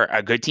for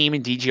a good team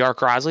in DGR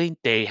Crosley.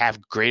 They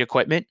have great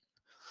equipment.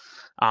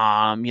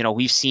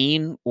 We've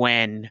seen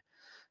when,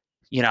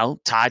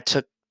 Todd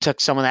took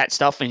some of that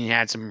stuff and he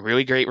had some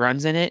really great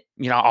runs in it,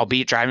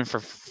 albeit driving for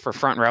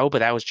front row, but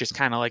that was just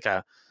kind of like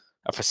a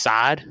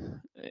facade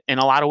in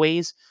a lot of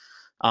ways.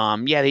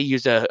 They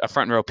used a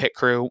front row pit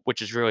crew,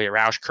 which is really a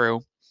Roush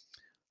crew.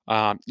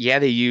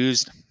 They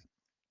used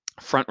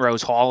front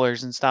rows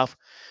haulers and stuff.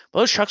 But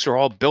those trucks were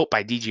all built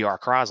by DGR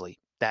Crosley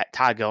that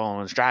Todd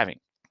Gilliland was driving.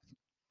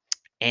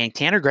 And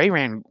Tanner Gray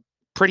ran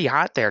pretty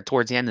hot there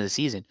towards the end of the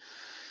season.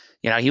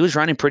 He was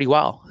running pretty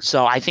well.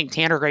 So I think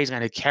Tanner Gray is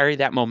going to carry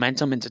that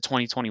momentum into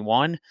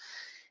 2021.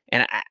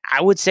 And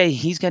I would say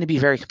he's going to be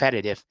very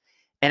competitive.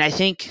 And I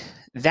think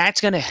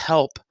that's going to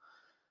help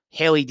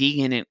Hailie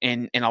Deegan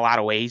in a lot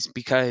of ways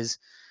because,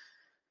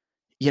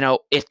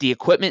 if the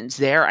equipment's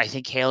there, I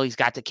think Hailie's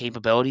got the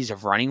capabilities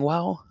of running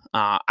well.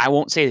 I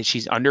won't say that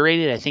she's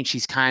underrated. I think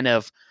she's kind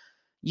of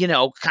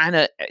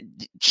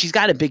she's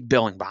got a big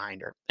billing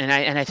behind her. And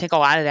I think a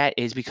lot of that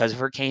is because of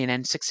her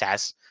K&N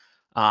success.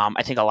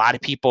 I think a lot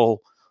of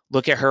people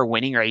look at her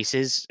winning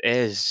races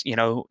as,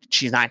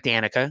 she's not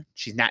Danica.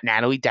 She's not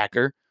Natalie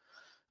Decker.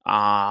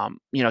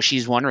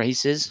 She's won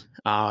races.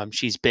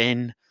 She's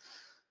been,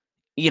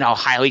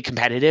 highly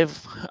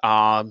competitive.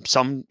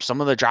 Some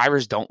of the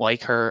drivers don't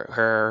like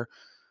her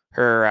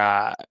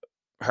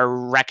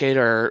wreck it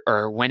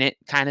or win it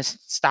kind of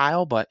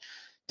style, but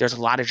there's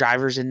a lot of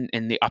drivers in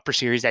the upper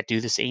series that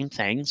do the same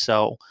thing.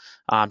 So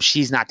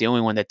she's not the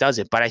only one that does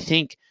it. But I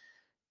think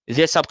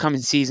this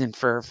upcoming season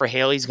for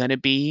Hailie's going to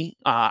be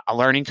a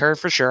learning curve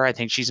for sure. I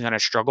think she's going to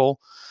struggle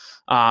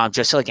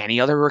just like any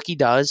other rookie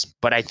does.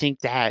 But I think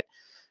that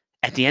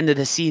at the end of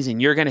the season,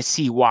 you're going to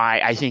see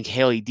why I think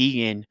Hailie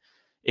Deegan,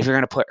 if you're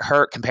going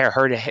to compare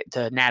her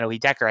to Natalie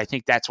Decker, I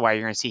think that's why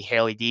you're going to see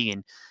Hailie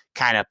Deegan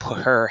kind of put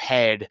her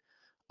head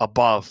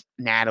above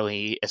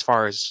Natalie as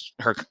far as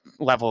her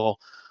level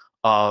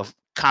of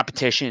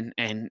competition,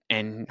 and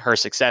her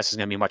success is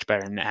going to be much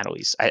better than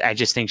Natalie's. I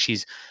just think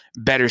she's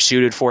better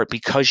suited for it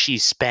because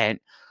she's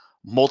spent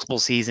multiple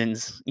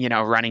seasons,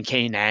 running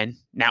K&N,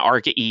 now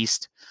ARCA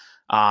East.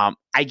 I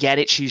get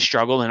it. She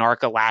struggled in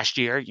ARCA last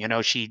year.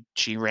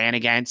 She ran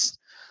against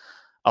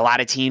a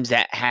lot of teams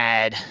that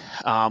had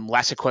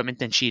less equipment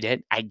than she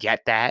did. I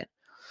get that.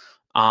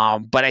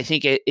 But I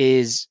think it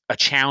is a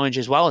challenge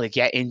as well to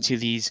get into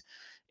these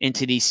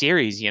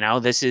series.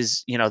 This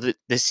is,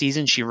 this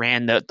season she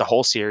ran the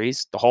whole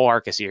series, the whole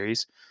ARCA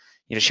series.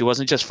 She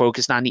wasn't just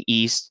focused on the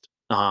East.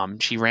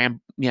 She ran,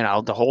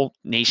 the whole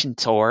nation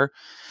tour.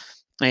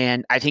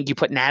 And I think you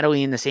put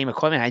Natalie in the same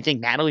equipment, I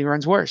think Natalie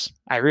runs worse.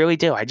 I really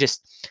do. I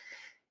just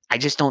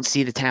don't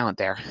see the talent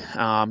there.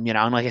 And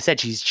like I said,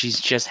 she's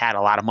just had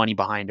a lot of money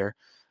behind her.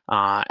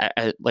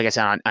 Like I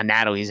said, on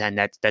Natalie's end,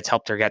 that's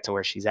helped her get to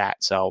where she's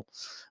at. So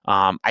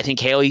I think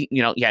Hailie,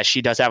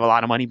 she does have a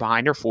lot of money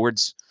behind her.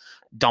 Ford's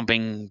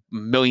dumping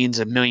millions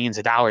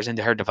of dollars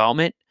into her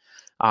development.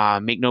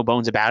 Make no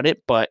bones about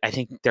it. But I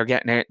think they're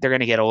going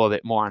to get a little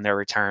bit more on their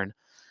return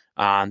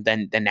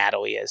than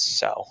Natalie is.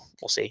 So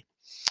we'll see.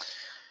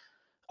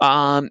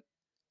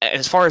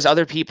 as far as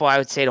other people, I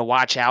would say to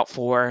watch out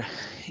for,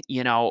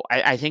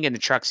 I think in the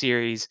truck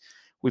series,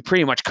 we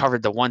pretty much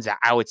covered the ones that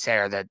I would say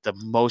are the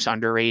most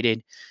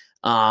underrated.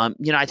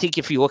 I think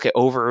if you look at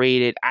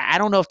overrated, I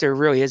don't know if there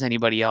really is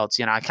anybody else.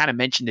 I kind of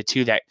mentioned the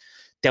two that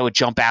would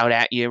jump out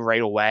at you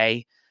right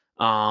away.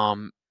 So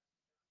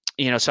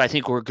I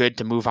think we're good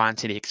to move on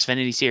to the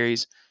Xfinity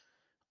series.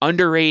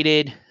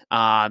 Underrated.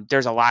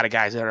 There's a lot of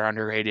guys that are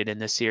underrated in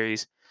this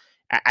series.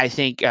 I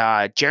think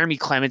Jeremy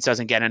Clements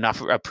doesn't get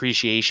enough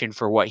appreciation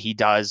for what he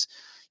does.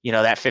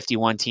 That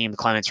 51 team, the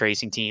Clements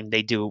Racing team,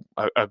 they do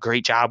a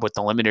great job with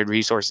the limited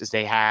resources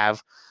they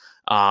have.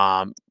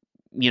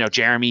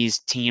 Jeremy's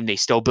team, they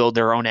still build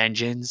their own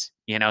engines.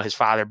 His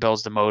father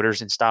builds the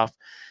motors and stuff,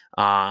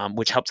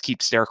 which helps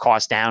keeps their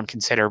costs down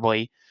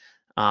considerably.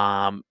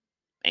 And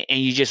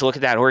you just look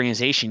at that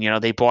organization,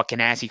 they bought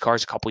Ganassi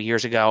cars a couple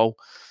years ago.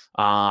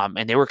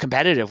 And they were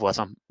competitive with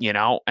them, and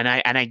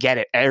I get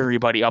it.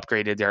 Everybody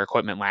upgraded their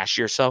equipment last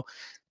year. So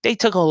they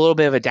took a little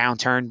bit of a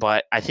downturn,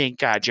 but I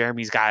think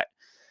Jeremy's got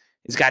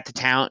the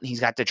talent, he's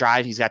got the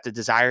drive, he's got the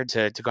desire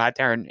to go out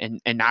there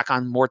and knock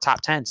on more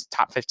top 10s,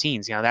 top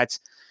 15s.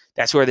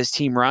 That's where this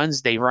team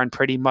runs. They run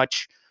pretty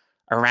much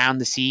around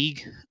the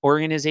Sieg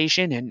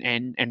organization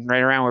and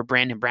right around where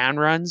Brandon Brown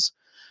runs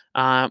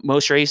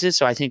most races.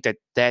 So I think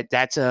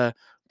that's a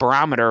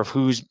barometer of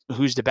who's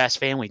the best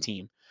family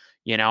team.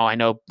 I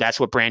know that's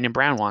what Brandon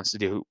Brown wants to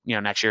do,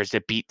 next year is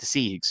to beat the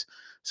Siegs.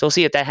 So we'll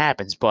see if that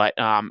happens. But,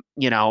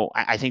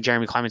 I think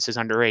Jeremy Clements is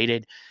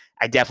underrated.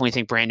 I definitely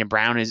think Brandon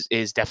Brown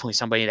is definitely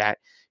somebody that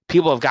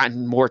people have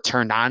gotten more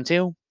turned on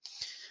to.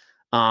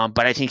 But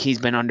I think he's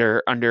been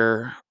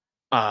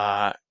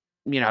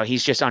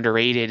he's just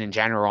underrated in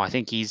general. I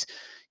think he's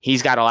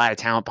got a lot of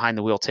talent behind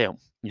the wheel too,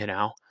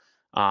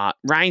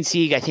 Ryan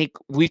Sieg, I think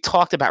we've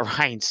talked about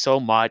Ryan so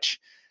much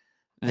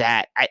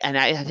that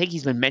I think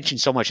he's been mentioned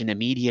so much in the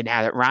media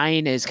now that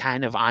Ryan is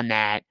kind of on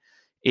that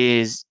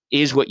is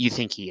what you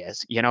think he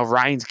is.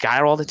 Ryan's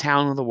got all the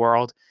talent in the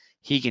world.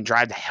 He can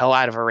drive the hell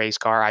out of a race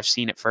car. I've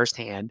seen it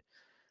firsthand.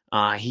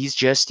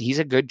 He's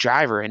a good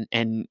driver,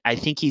 and I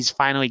think he's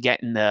finally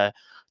getting the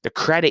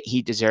credit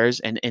he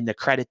deserves and the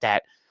credit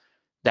that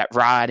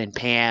Rod and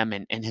Pam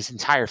and his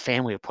entire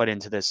family have put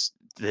into this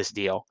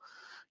deal.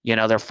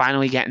 They're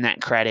finally getting that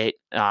credit.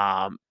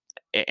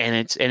 And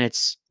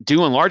it's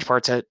due in large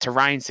part to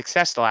Ryan's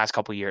success the last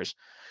couple of years.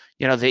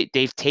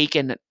 They've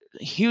taken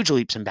huge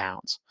leaps and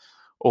bounds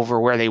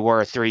over where they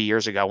were 3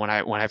 years ago when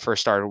I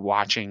first started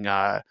watching,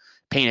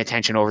 paying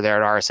attention over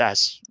there at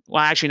RSS.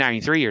 Well, actually, not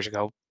even 3 years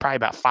ago, probably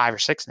about 5 or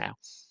 6 now.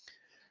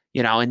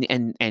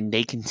 And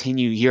they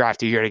continue year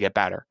after year to get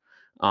better.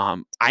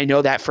 I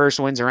know that first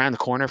win's around the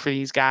corner for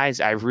these guys.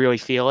 I really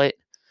feel it.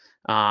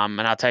 And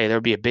I'll tell you,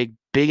 there'll be a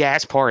big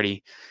ass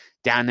party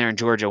down there in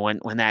Georgia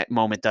when that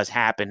moment does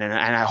happen. And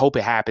I hope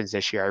it happens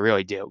this year. I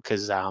really do.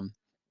 Because I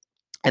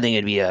think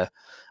it'd be a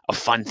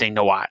fun thing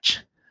to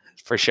watch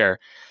for sure.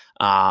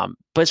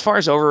 But as far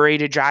as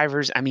overrated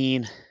drivers, I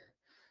mean,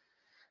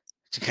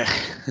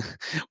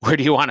 where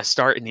do you want to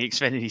start in the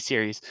Xfinity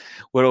series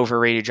with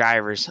overrated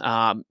drivers?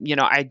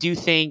 I do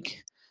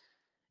think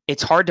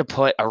it's hard to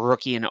put a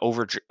rookie in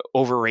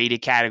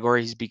overrated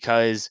categories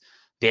because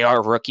they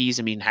are rookies.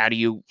 I mean, how do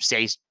you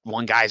say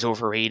one guy's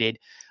overrated?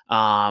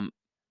 But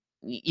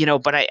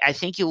I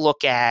think you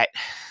look at,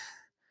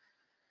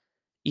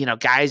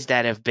 guys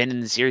that have been in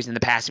the series in the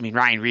past. I mean,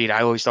 Ryan Reed,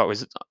 I always thought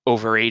was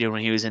overrated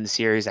when he was in the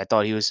series. I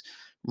thought he was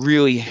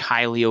really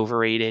highly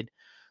overrated.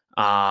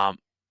 I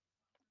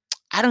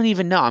don't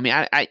even know. I mean,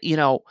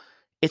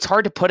 it's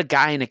hard to put a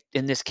guy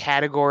in this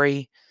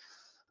category.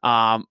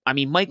 I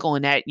mean, Michael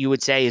Annett, you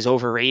would say, is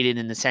overrated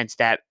in the sense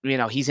that,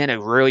 he's in a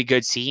really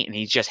good seat and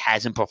he just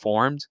hasn't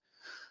performed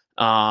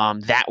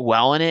that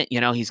well in it.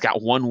 He's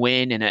got one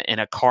win in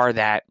a car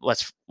that,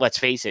 let's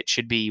face it,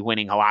 should be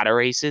winning a lot of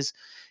races.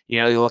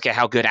 You look at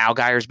how good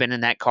Algire's been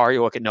in that car.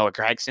 You look at Noah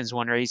Gregson's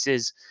won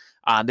races.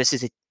 This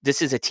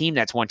is a team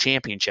that's won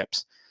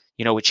championships,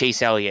 with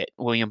Chase Elliott,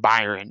 William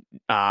Byron,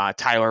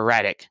 Tyler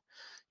Reddick.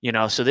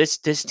 So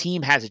this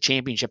team has a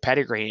championship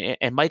pedigree,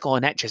 and Michael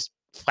Annett just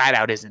flat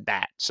out isn't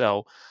that.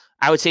 So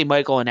I would say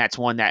Michael Annett's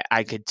one that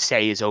I could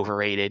say is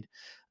overrated.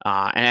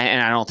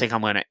 And I don't think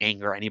I'm going to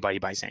anger anybody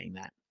by saying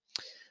that.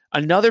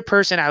 Another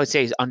person I would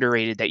say is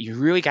underrated that you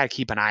really got to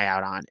keep an eye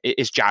out on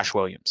is Josh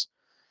Williams.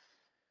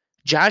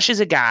 Josh is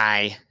a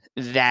guy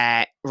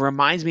that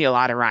reminds me a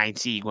lot of Ryan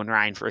Sieg when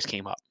Ryan first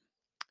came up.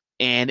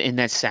 And in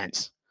that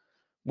sense,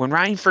 when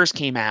Ryan first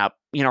came out,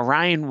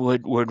 Ryan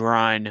would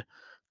run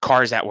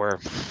cars that were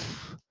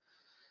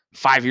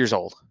 5 years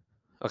old.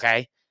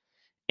 Okay.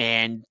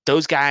 And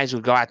those guys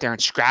would go out there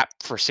and scrap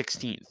for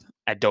 16th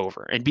at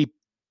Dover and be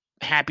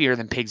happier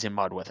than pigs in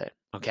mud with it.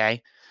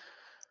 Okay.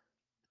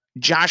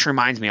 Josh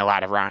reminds me a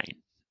lot of Ryan.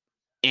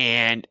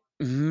 And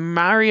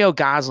Mario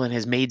Goslin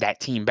has made that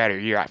team better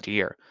year after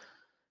year.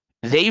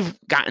 They've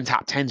gotten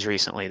top 10s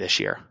recently this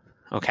year.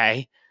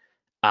 Okay.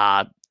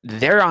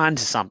 They're on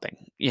to something,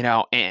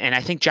 and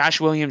I think Josh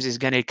Williams is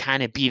going to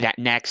kind of be that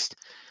next.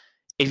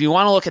 If you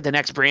want to look at the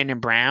next Brandon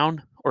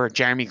Brown or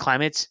Jeremy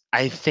Clements,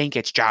 I think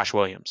it's Josh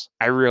Williams.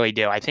 I really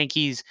do. I think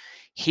he's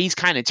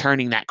kind of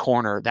turning that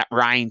corner that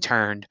Ryan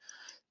turned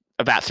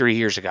about 3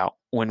 years ago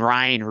when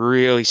Ryan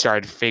really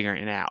started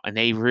figuring it out, and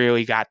they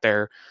really got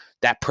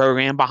that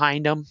program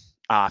behind them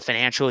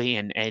financially,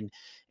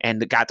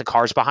 and got the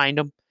cars behind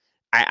them.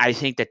 I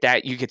think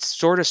that you could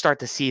sort of start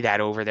to see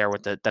that over there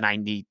with the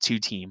 92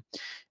 team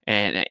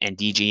and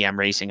DGM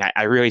Racing.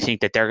 I really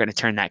think that they're going to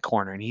turn that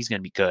corner, and he's going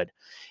to be good.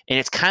 And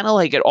it's kind of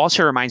like, it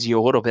also reminds you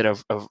a little bit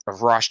of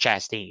Ross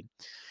Chastain.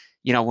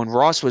 When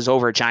Ross was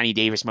over at Johnny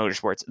Davis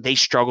Motorsports, they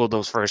struggled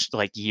those first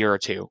like year or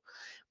two.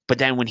 But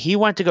then when he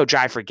went to go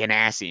drive for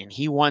Ganassi and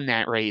he won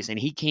that race and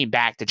he came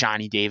back to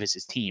Johnny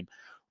Davis's team,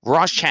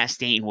 Ross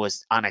Chastain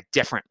was on a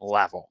different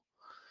level.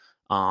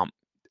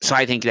 So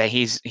I think that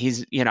he's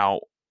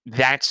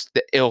that's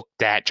the ilk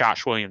that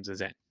Josh Williams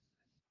is in.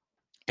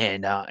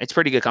 And it's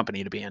pretty good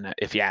company to be in,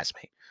 if you ask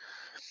me.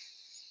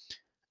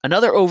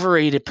 Another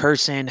overrated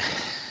person,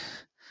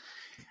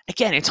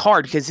 again, it's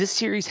hard because this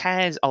series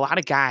has a lot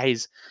of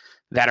guys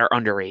that are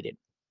underrated,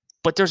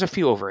 but there's a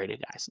few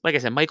overrated guys. Like I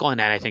said, Michael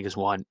Annett, I think, is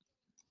one.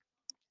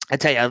 I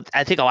tell you,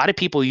 I think a lot of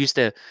people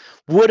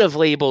would have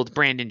labeled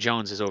Brandon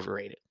Jones as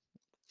overrated,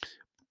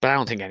 but I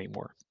don't think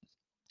anymore.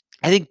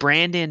 I think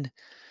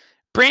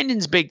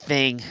Brandon's big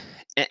thing,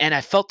 and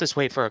I felt this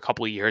way for a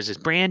couple of years, is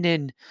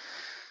Brandon,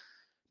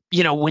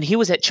 when he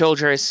was at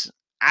Childress,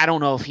 I don't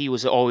know if he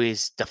was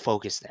always the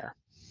focus there.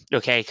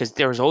 Okay, because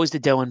there was always the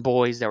Dillon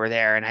boys that were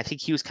there, and I think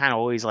he was kind of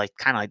always like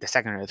the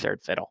second or the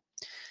third fiddle.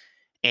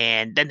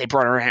 And then they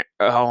brought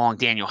along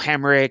Daniel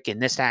Hemrick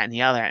and this, that, and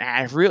the other. And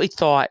I really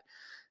thought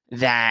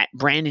that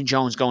Brandon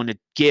Jones going to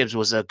Gibbs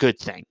was a good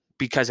thing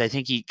because I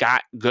think he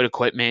got good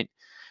equipment.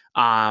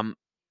 And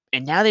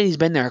now that he's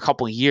been there a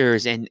couple of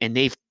years and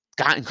they've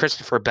gotten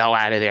Christopher Bell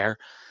out of there,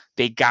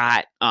 they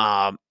got,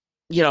 some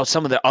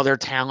of the other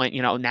talent,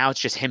 now it's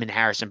just him and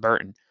Harrison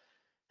Burton.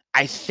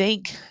 I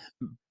think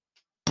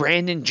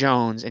Brandon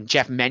Jones and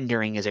Jeff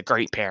Mendering is a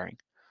great pairing.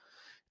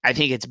 I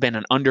think it's been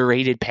an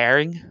underrated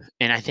pairing.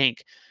 And I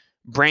think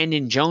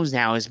Brandon Jones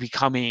now is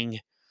becoming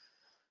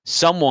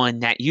someone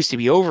that used to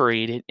be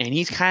overrated, and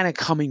he's kind of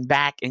coming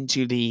back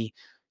into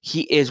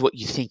he is what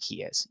you think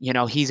he is.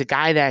 He's a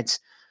guy that's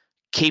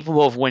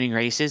capable of winning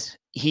races.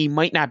 He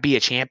might not be a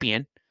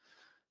champion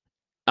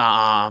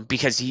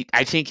because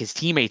I think his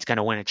teammate's going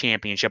to win a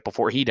championship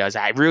before he does.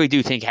 I really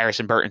do think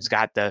Harrison Burton's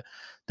got the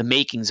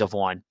makings of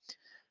one,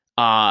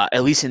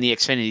 at least in the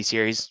Xfinity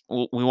series.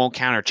 We won't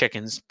count our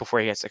chickens before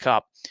he gets the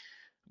cup.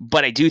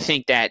 But I do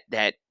think that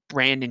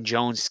Brandon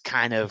Jones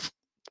kind of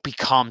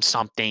become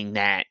something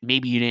that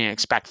maybe you didn't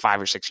expect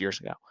 5 or 6 years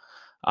ago.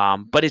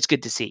 But it's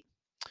good to see.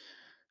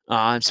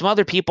 Some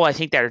other people I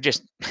think that are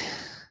just,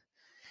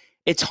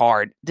 it's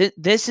hard.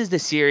 This is the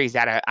series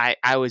that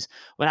I was,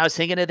 when I was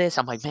thinking of this,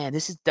 I'm like, man,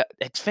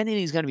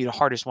 Xfinity is going to be the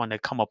hardest one to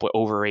come up with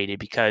overrated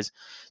because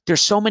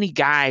there's so many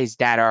guys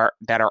that are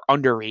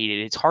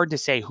underrated. It's hard to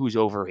say who's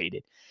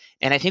overrated.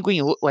 And I think when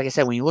you look, like I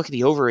said, when you look at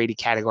the overrated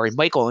category,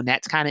 Michael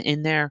Annett's kind of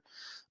in there.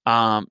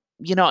 And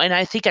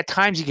I think at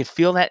times you can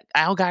feel that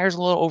Allgaier's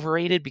a little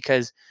overrated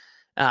because,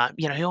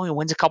 he only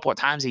wins a couple of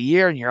times a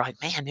year, and you're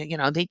like, man,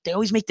 they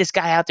always make this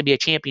guy out to be a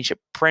championship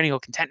perennial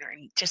contender, and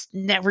he just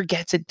never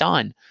gets it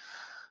done.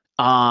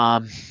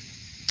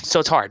 So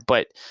it's hard,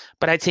 but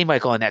I'd say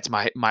Michael Annett's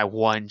my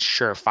one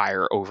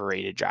surefire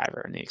overrated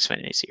driver in the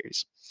Xfinity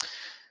series.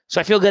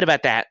 So I feel good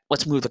about that.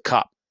 Let's move the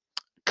Cup.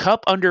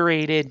 Cup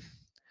underrated.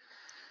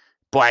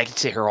 Boy, I could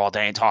sit here all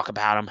day and talk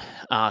about him.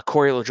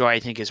 Corey LaJoie, I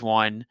think, is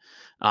one.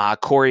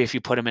 Corey, if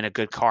you put him in a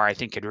good car, I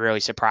think could really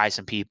surprise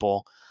some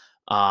people.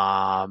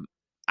 I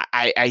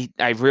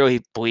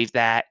really believe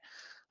that.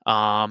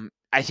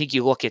 I think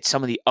you look at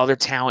some of the other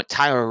talent.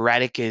 Tyler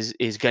Reddick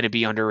is going to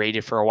be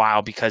underrated for a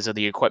while because of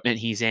the equipment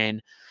he's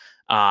in.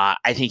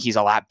 I think he's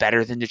a lot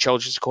better than the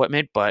Childress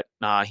equipment, but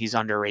he's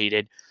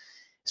underrated.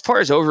 As far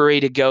as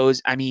overrated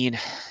goes, I mean,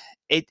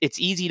 it's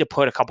easy to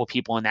put a couple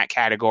people in that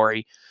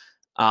category,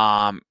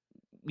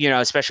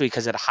 especially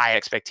because of the high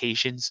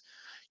expectations.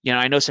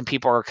 I know some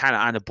people are kind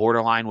of on the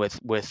borderline with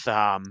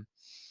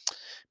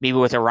maybe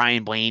with a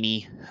Ryan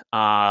Blaney,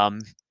 so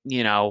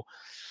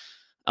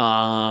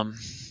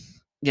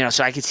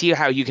I can see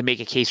how you can make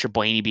a case for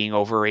Blaney being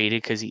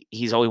overrated because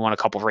he's only won a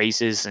couple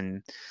races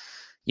and,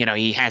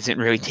 he hasn't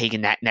really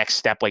taken that next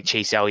step like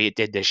Chase Elliott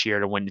did this year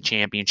to win the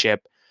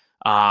championship.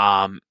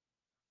 And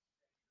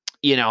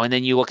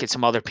then you look at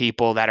some other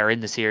people that are in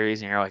the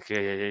series and you're like,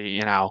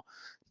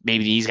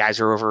 maybe these guys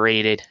are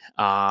overrated.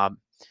 But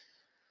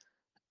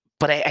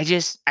I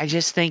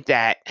just think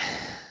that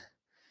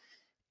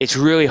it's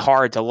really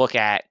hard to look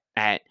at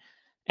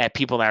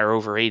people that are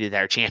overrated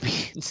that are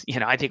champions.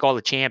 I think all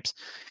the champs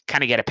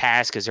kind of get a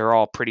pass because they're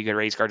all pretty good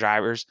race car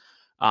drivers.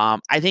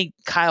 I think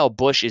Kyle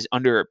Busch is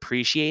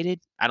underappreciated.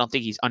 I don't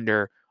think he's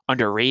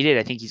underrated.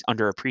 I think he's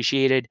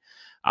underappreciated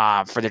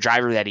for the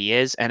driver that he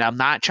is. And I'm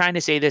not trying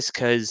to say this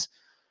because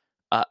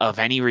of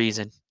any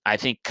reason. I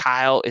think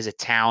Kyle is a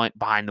talent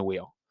behind the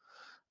wheel.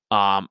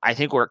 I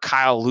think where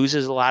Kyle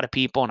loses a lot of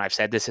people, and I've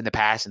said this in the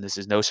past, and this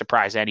is no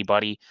surprise to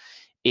anybody,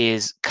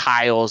 is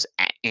Kyle's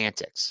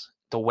antics.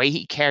 The way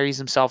he carries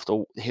himself,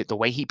 the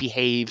way he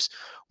behaves,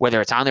 whether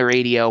it's on the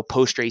radio,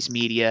 post-race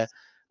media.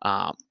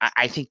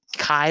 I think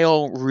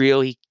Kyle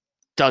really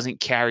doesn't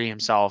carry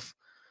himself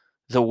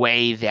the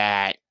way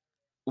that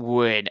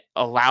would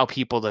allow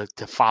people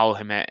to follow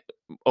him a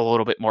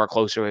little bit more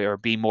closely or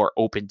be more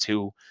open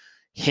to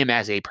him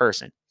as a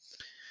person.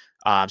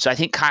 So I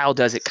think Kyle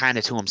does it kind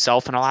of to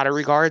himself in a lot of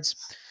regards.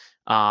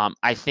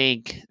 I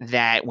think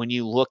that when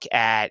you look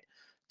at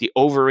the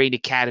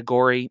overrated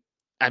category,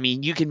 I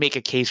mean, you can make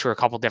a case for a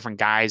couple different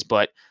guys,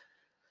 but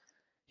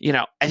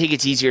I think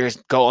it's easier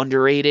to go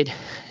underrated.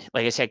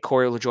 Like I said,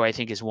 Corey LaJoie, I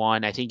think, is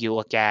one. I think you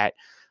look at,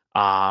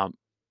 a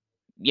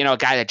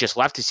guy that just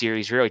left the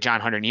series, really,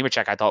 John Hunter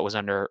Nemechek, I thought was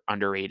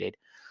underrated.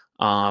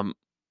 Michael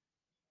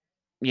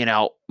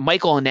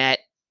Annett,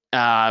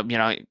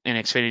 in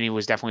Xfinity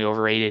was definitely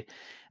overrated.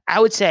 I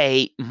would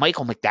say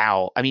Michael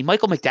McDowell. I mean,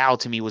 Michael McDowell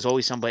to me was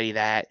always somebody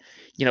that,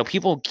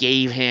 people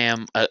gave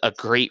him a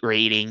great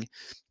rating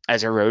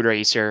as a road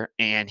racer,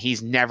 and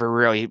he's never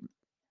really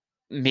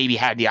maybe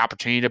had the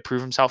opportunity to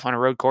prove himself on a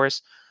road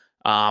course.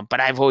 But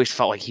I've always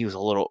felt like he was a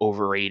little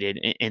overrated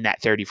in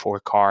that 34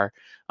 car.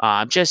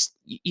 Just,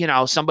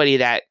 somebody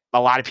that a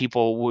lot of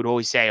people would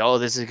always say, oh,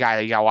 this is a guy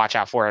that you got to watch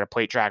out for at a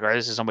plate track, or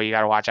this is somebody you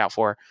got to watch out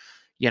for,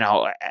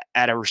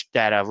 at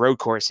a road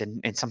course.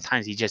 And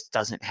sometimes he just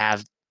doesn't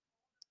have,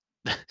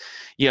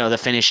 the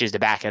finishes to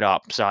back it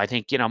up. So I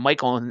think,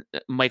 Michael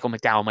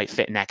McDowell might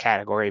fit in that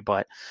category.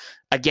 But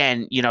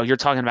again, you're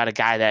talking about a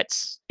guy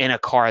that's in a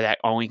car that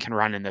only can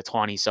run in the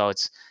 20. So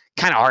it's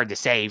kind of hard to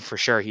say for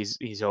sure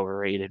he's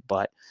overrated.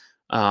 But,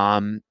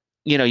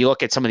 you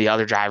look at some of the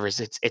other drivers,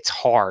 it's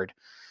hard.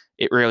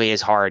 It really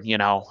is hard,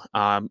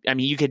 I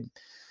mean, you could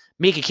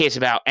make a case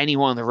about any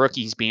one of the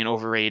rookies being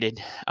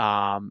overrated.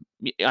 I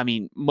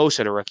mean, most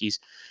of the rookies,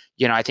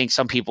 I think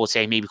some people would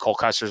say maybe Cole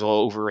Custer's a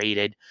little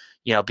overrated,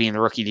 being the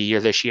rookie of the year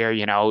this year.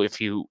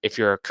 If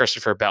you're a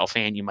Christopher Bell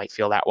fan, you might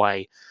feel that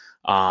way.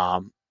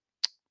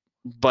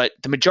 But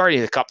the majority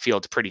of the Cup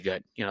field's pretty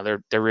good.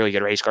 They're really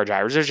good race car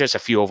drivers. There's just a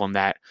few of them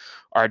that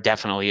are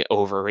definitely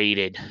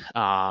overrated,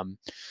 that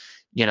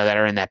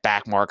are in that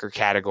back marker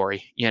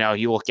category.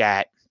 You look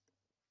at,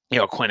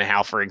 Quinn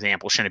Howell, for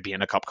example, shouldn't be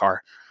in a Cup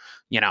car.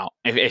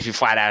 If you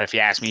flat out, if you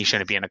ask me, he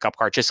shouldn't be in a Cup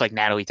car, just like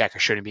Natalie Decker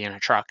shouldn't be in a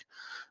truck.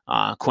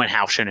 Quinn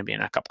Howell shouldn't be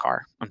in a Cup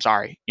car. I'm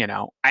sorry.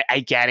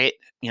 I get it.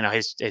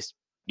 His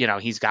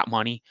he's got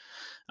money,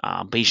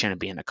 but he shouldn't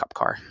be in a Cup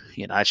car.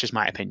 That's just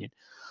my opinion.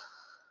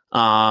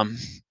 But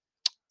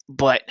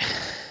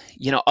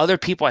other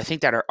people I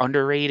think that are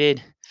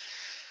underrated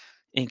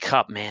in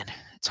Cup, man,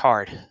 it's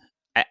hard.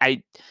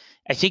 I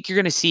think you're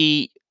going to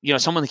see,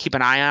 someone to keep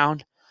an eye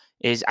on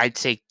is, I'd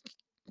say,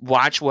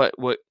 watch what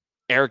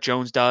Eric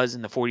Jones does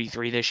in the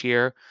 43 this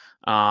year.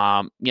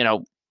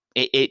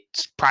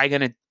 It's probably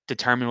going to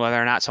determine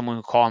whether or not someone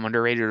will call him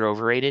underrated or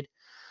overrated.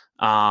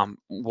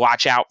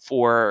 Watch out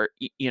for,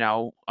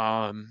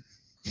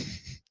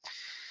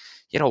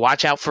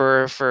 watch out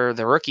for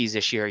the rookies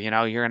this year.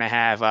 You're going to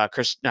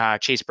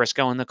have Chase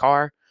Briscoe in the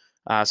car.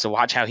 So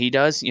watch how he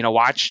does.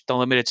 Watch the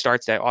limited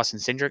starts that Austin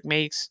Cindric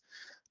makes.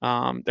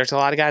 There's a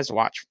lot of guys to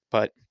watch,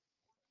 but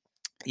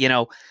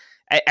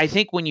I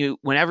think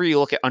whenever you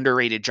look at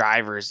underrated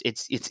drivers,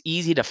 it's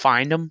easy to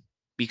find them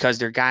because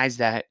they're guys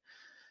that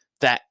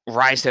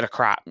rise to the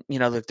crop.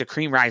 The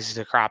cream rises to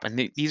the crop,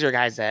 and these are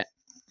guys that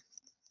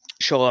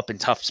show up in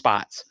tough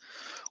spots,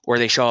 or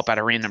they show up at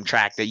a random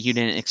track that you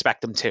didn't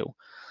expect them to.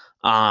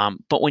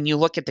 But when you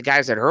look at the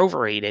guys that are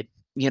overrated,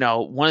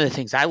 one of the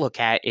things I look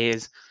at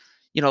is,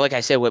 like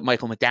I said with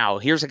Michael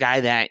McDowell, here's a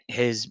guy that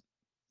has,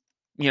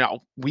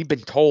 we've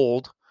been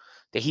told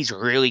that he's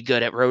really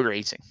good at road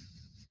racing.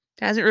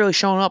 Hasn't really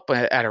shown up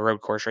at a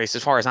road course race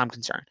as far as I'm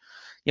concerned.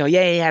 He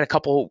had a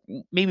couple,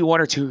 maybe one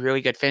or two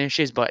really good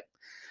finishes, but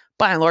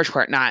by and large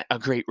part, not a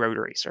great road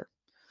racer.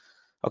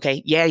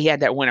 Okay. Yeah, he had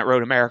that win at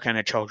Road America in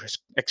a Childress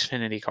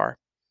Xfinity car,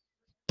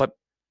 but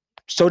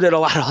so did a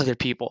lot of other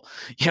people.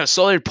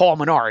 So did Paul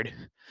Menard.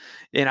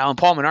 And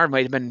Paul Menard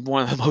might have been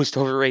one of the most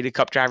overrated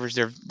Cup drivers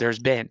there's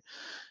been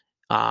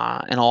in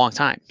a long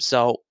time.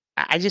 So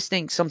I just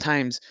think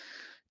sometimes,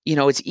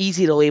 it's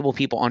easy to label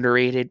people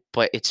underrated,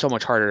 but it's so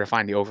much harder to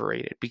find the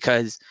overrated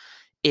because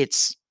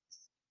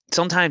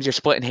sometimes you're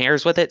splitting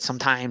hairs with it.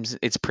 Sometimes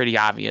it's pretty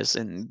obvious.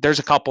 And there's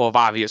a couple of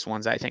obvious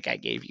ones I think I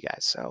gave you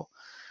guys. So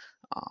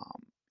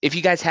if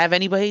you guys have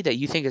anybody that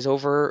you think is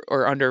over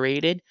or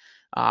underrated,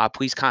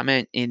 please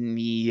comment in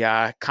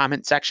the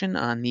comment section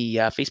on the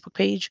Facebook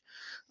page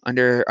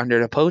under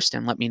the post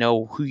and let me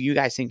know who you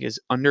guys think is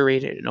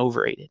underrated and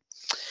overrated.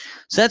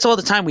 So that's all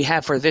the time we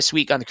have for this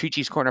week on the Crew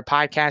Chiefs Corner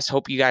podcast.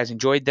 Hope you guys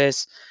enjoyed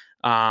this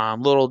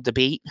little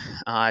debate.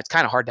 It's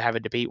kind of hard to have a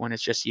debate when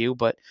it's just you,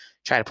 but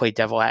try to play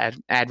devil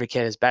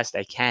advocate as best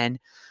I can.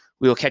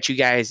 We will catch you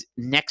guys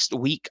next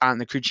week on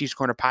the Crew Chiefs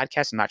Corner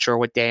podcast. I'm not sure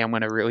what day I'm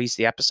going to release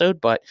the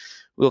episode, but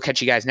we'll catch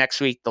you guys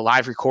next week. The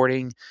live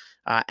recording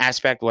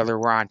aspect, whether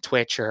we're on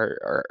Twitch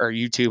or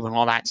YouTube and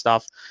all that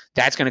stuff,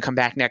 that's going to come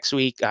back next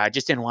week.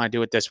 Just didn't want to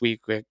do it this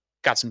week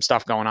got some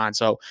stuff going on,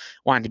 so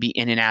wanted to be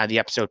in and out of the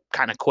episode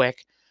kind of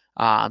quick.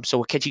 So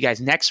we'll catch you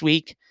guys next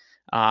week.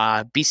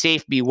 Be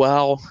safe, be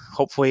well.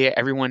 Hopefully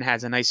everyone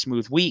has a nice,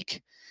 smooth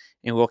week.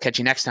 And we'll catch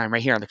you next time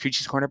right here on the Crew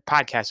Cheese Corner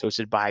podcast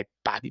hosted by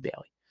Bobby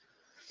Bailey.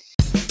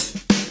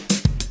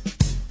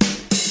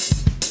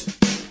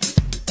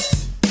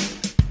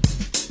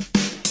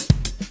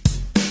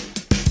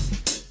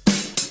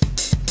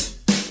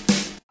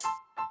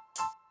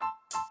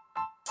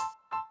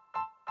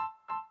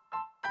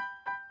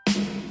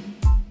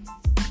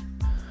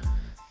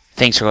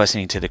 Thanks for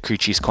listening to the Crew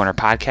Cheese Corner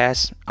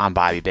podcast. I'm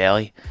Bobby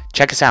Bailey.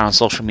 Check us out on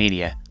social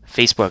media,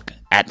 Facebook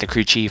at The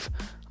Crew Chief,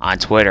 on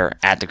Twitter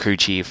at The Crew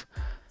Chief,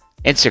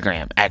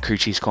 Instagram at Crew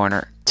Chiefs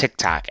Corner,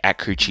 TikTok at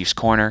Crew Chiefs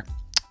Corner,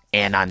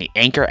 and on the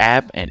Anchor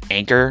app and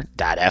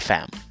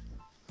anchor.fm.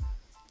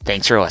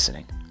 Thanks for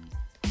listening.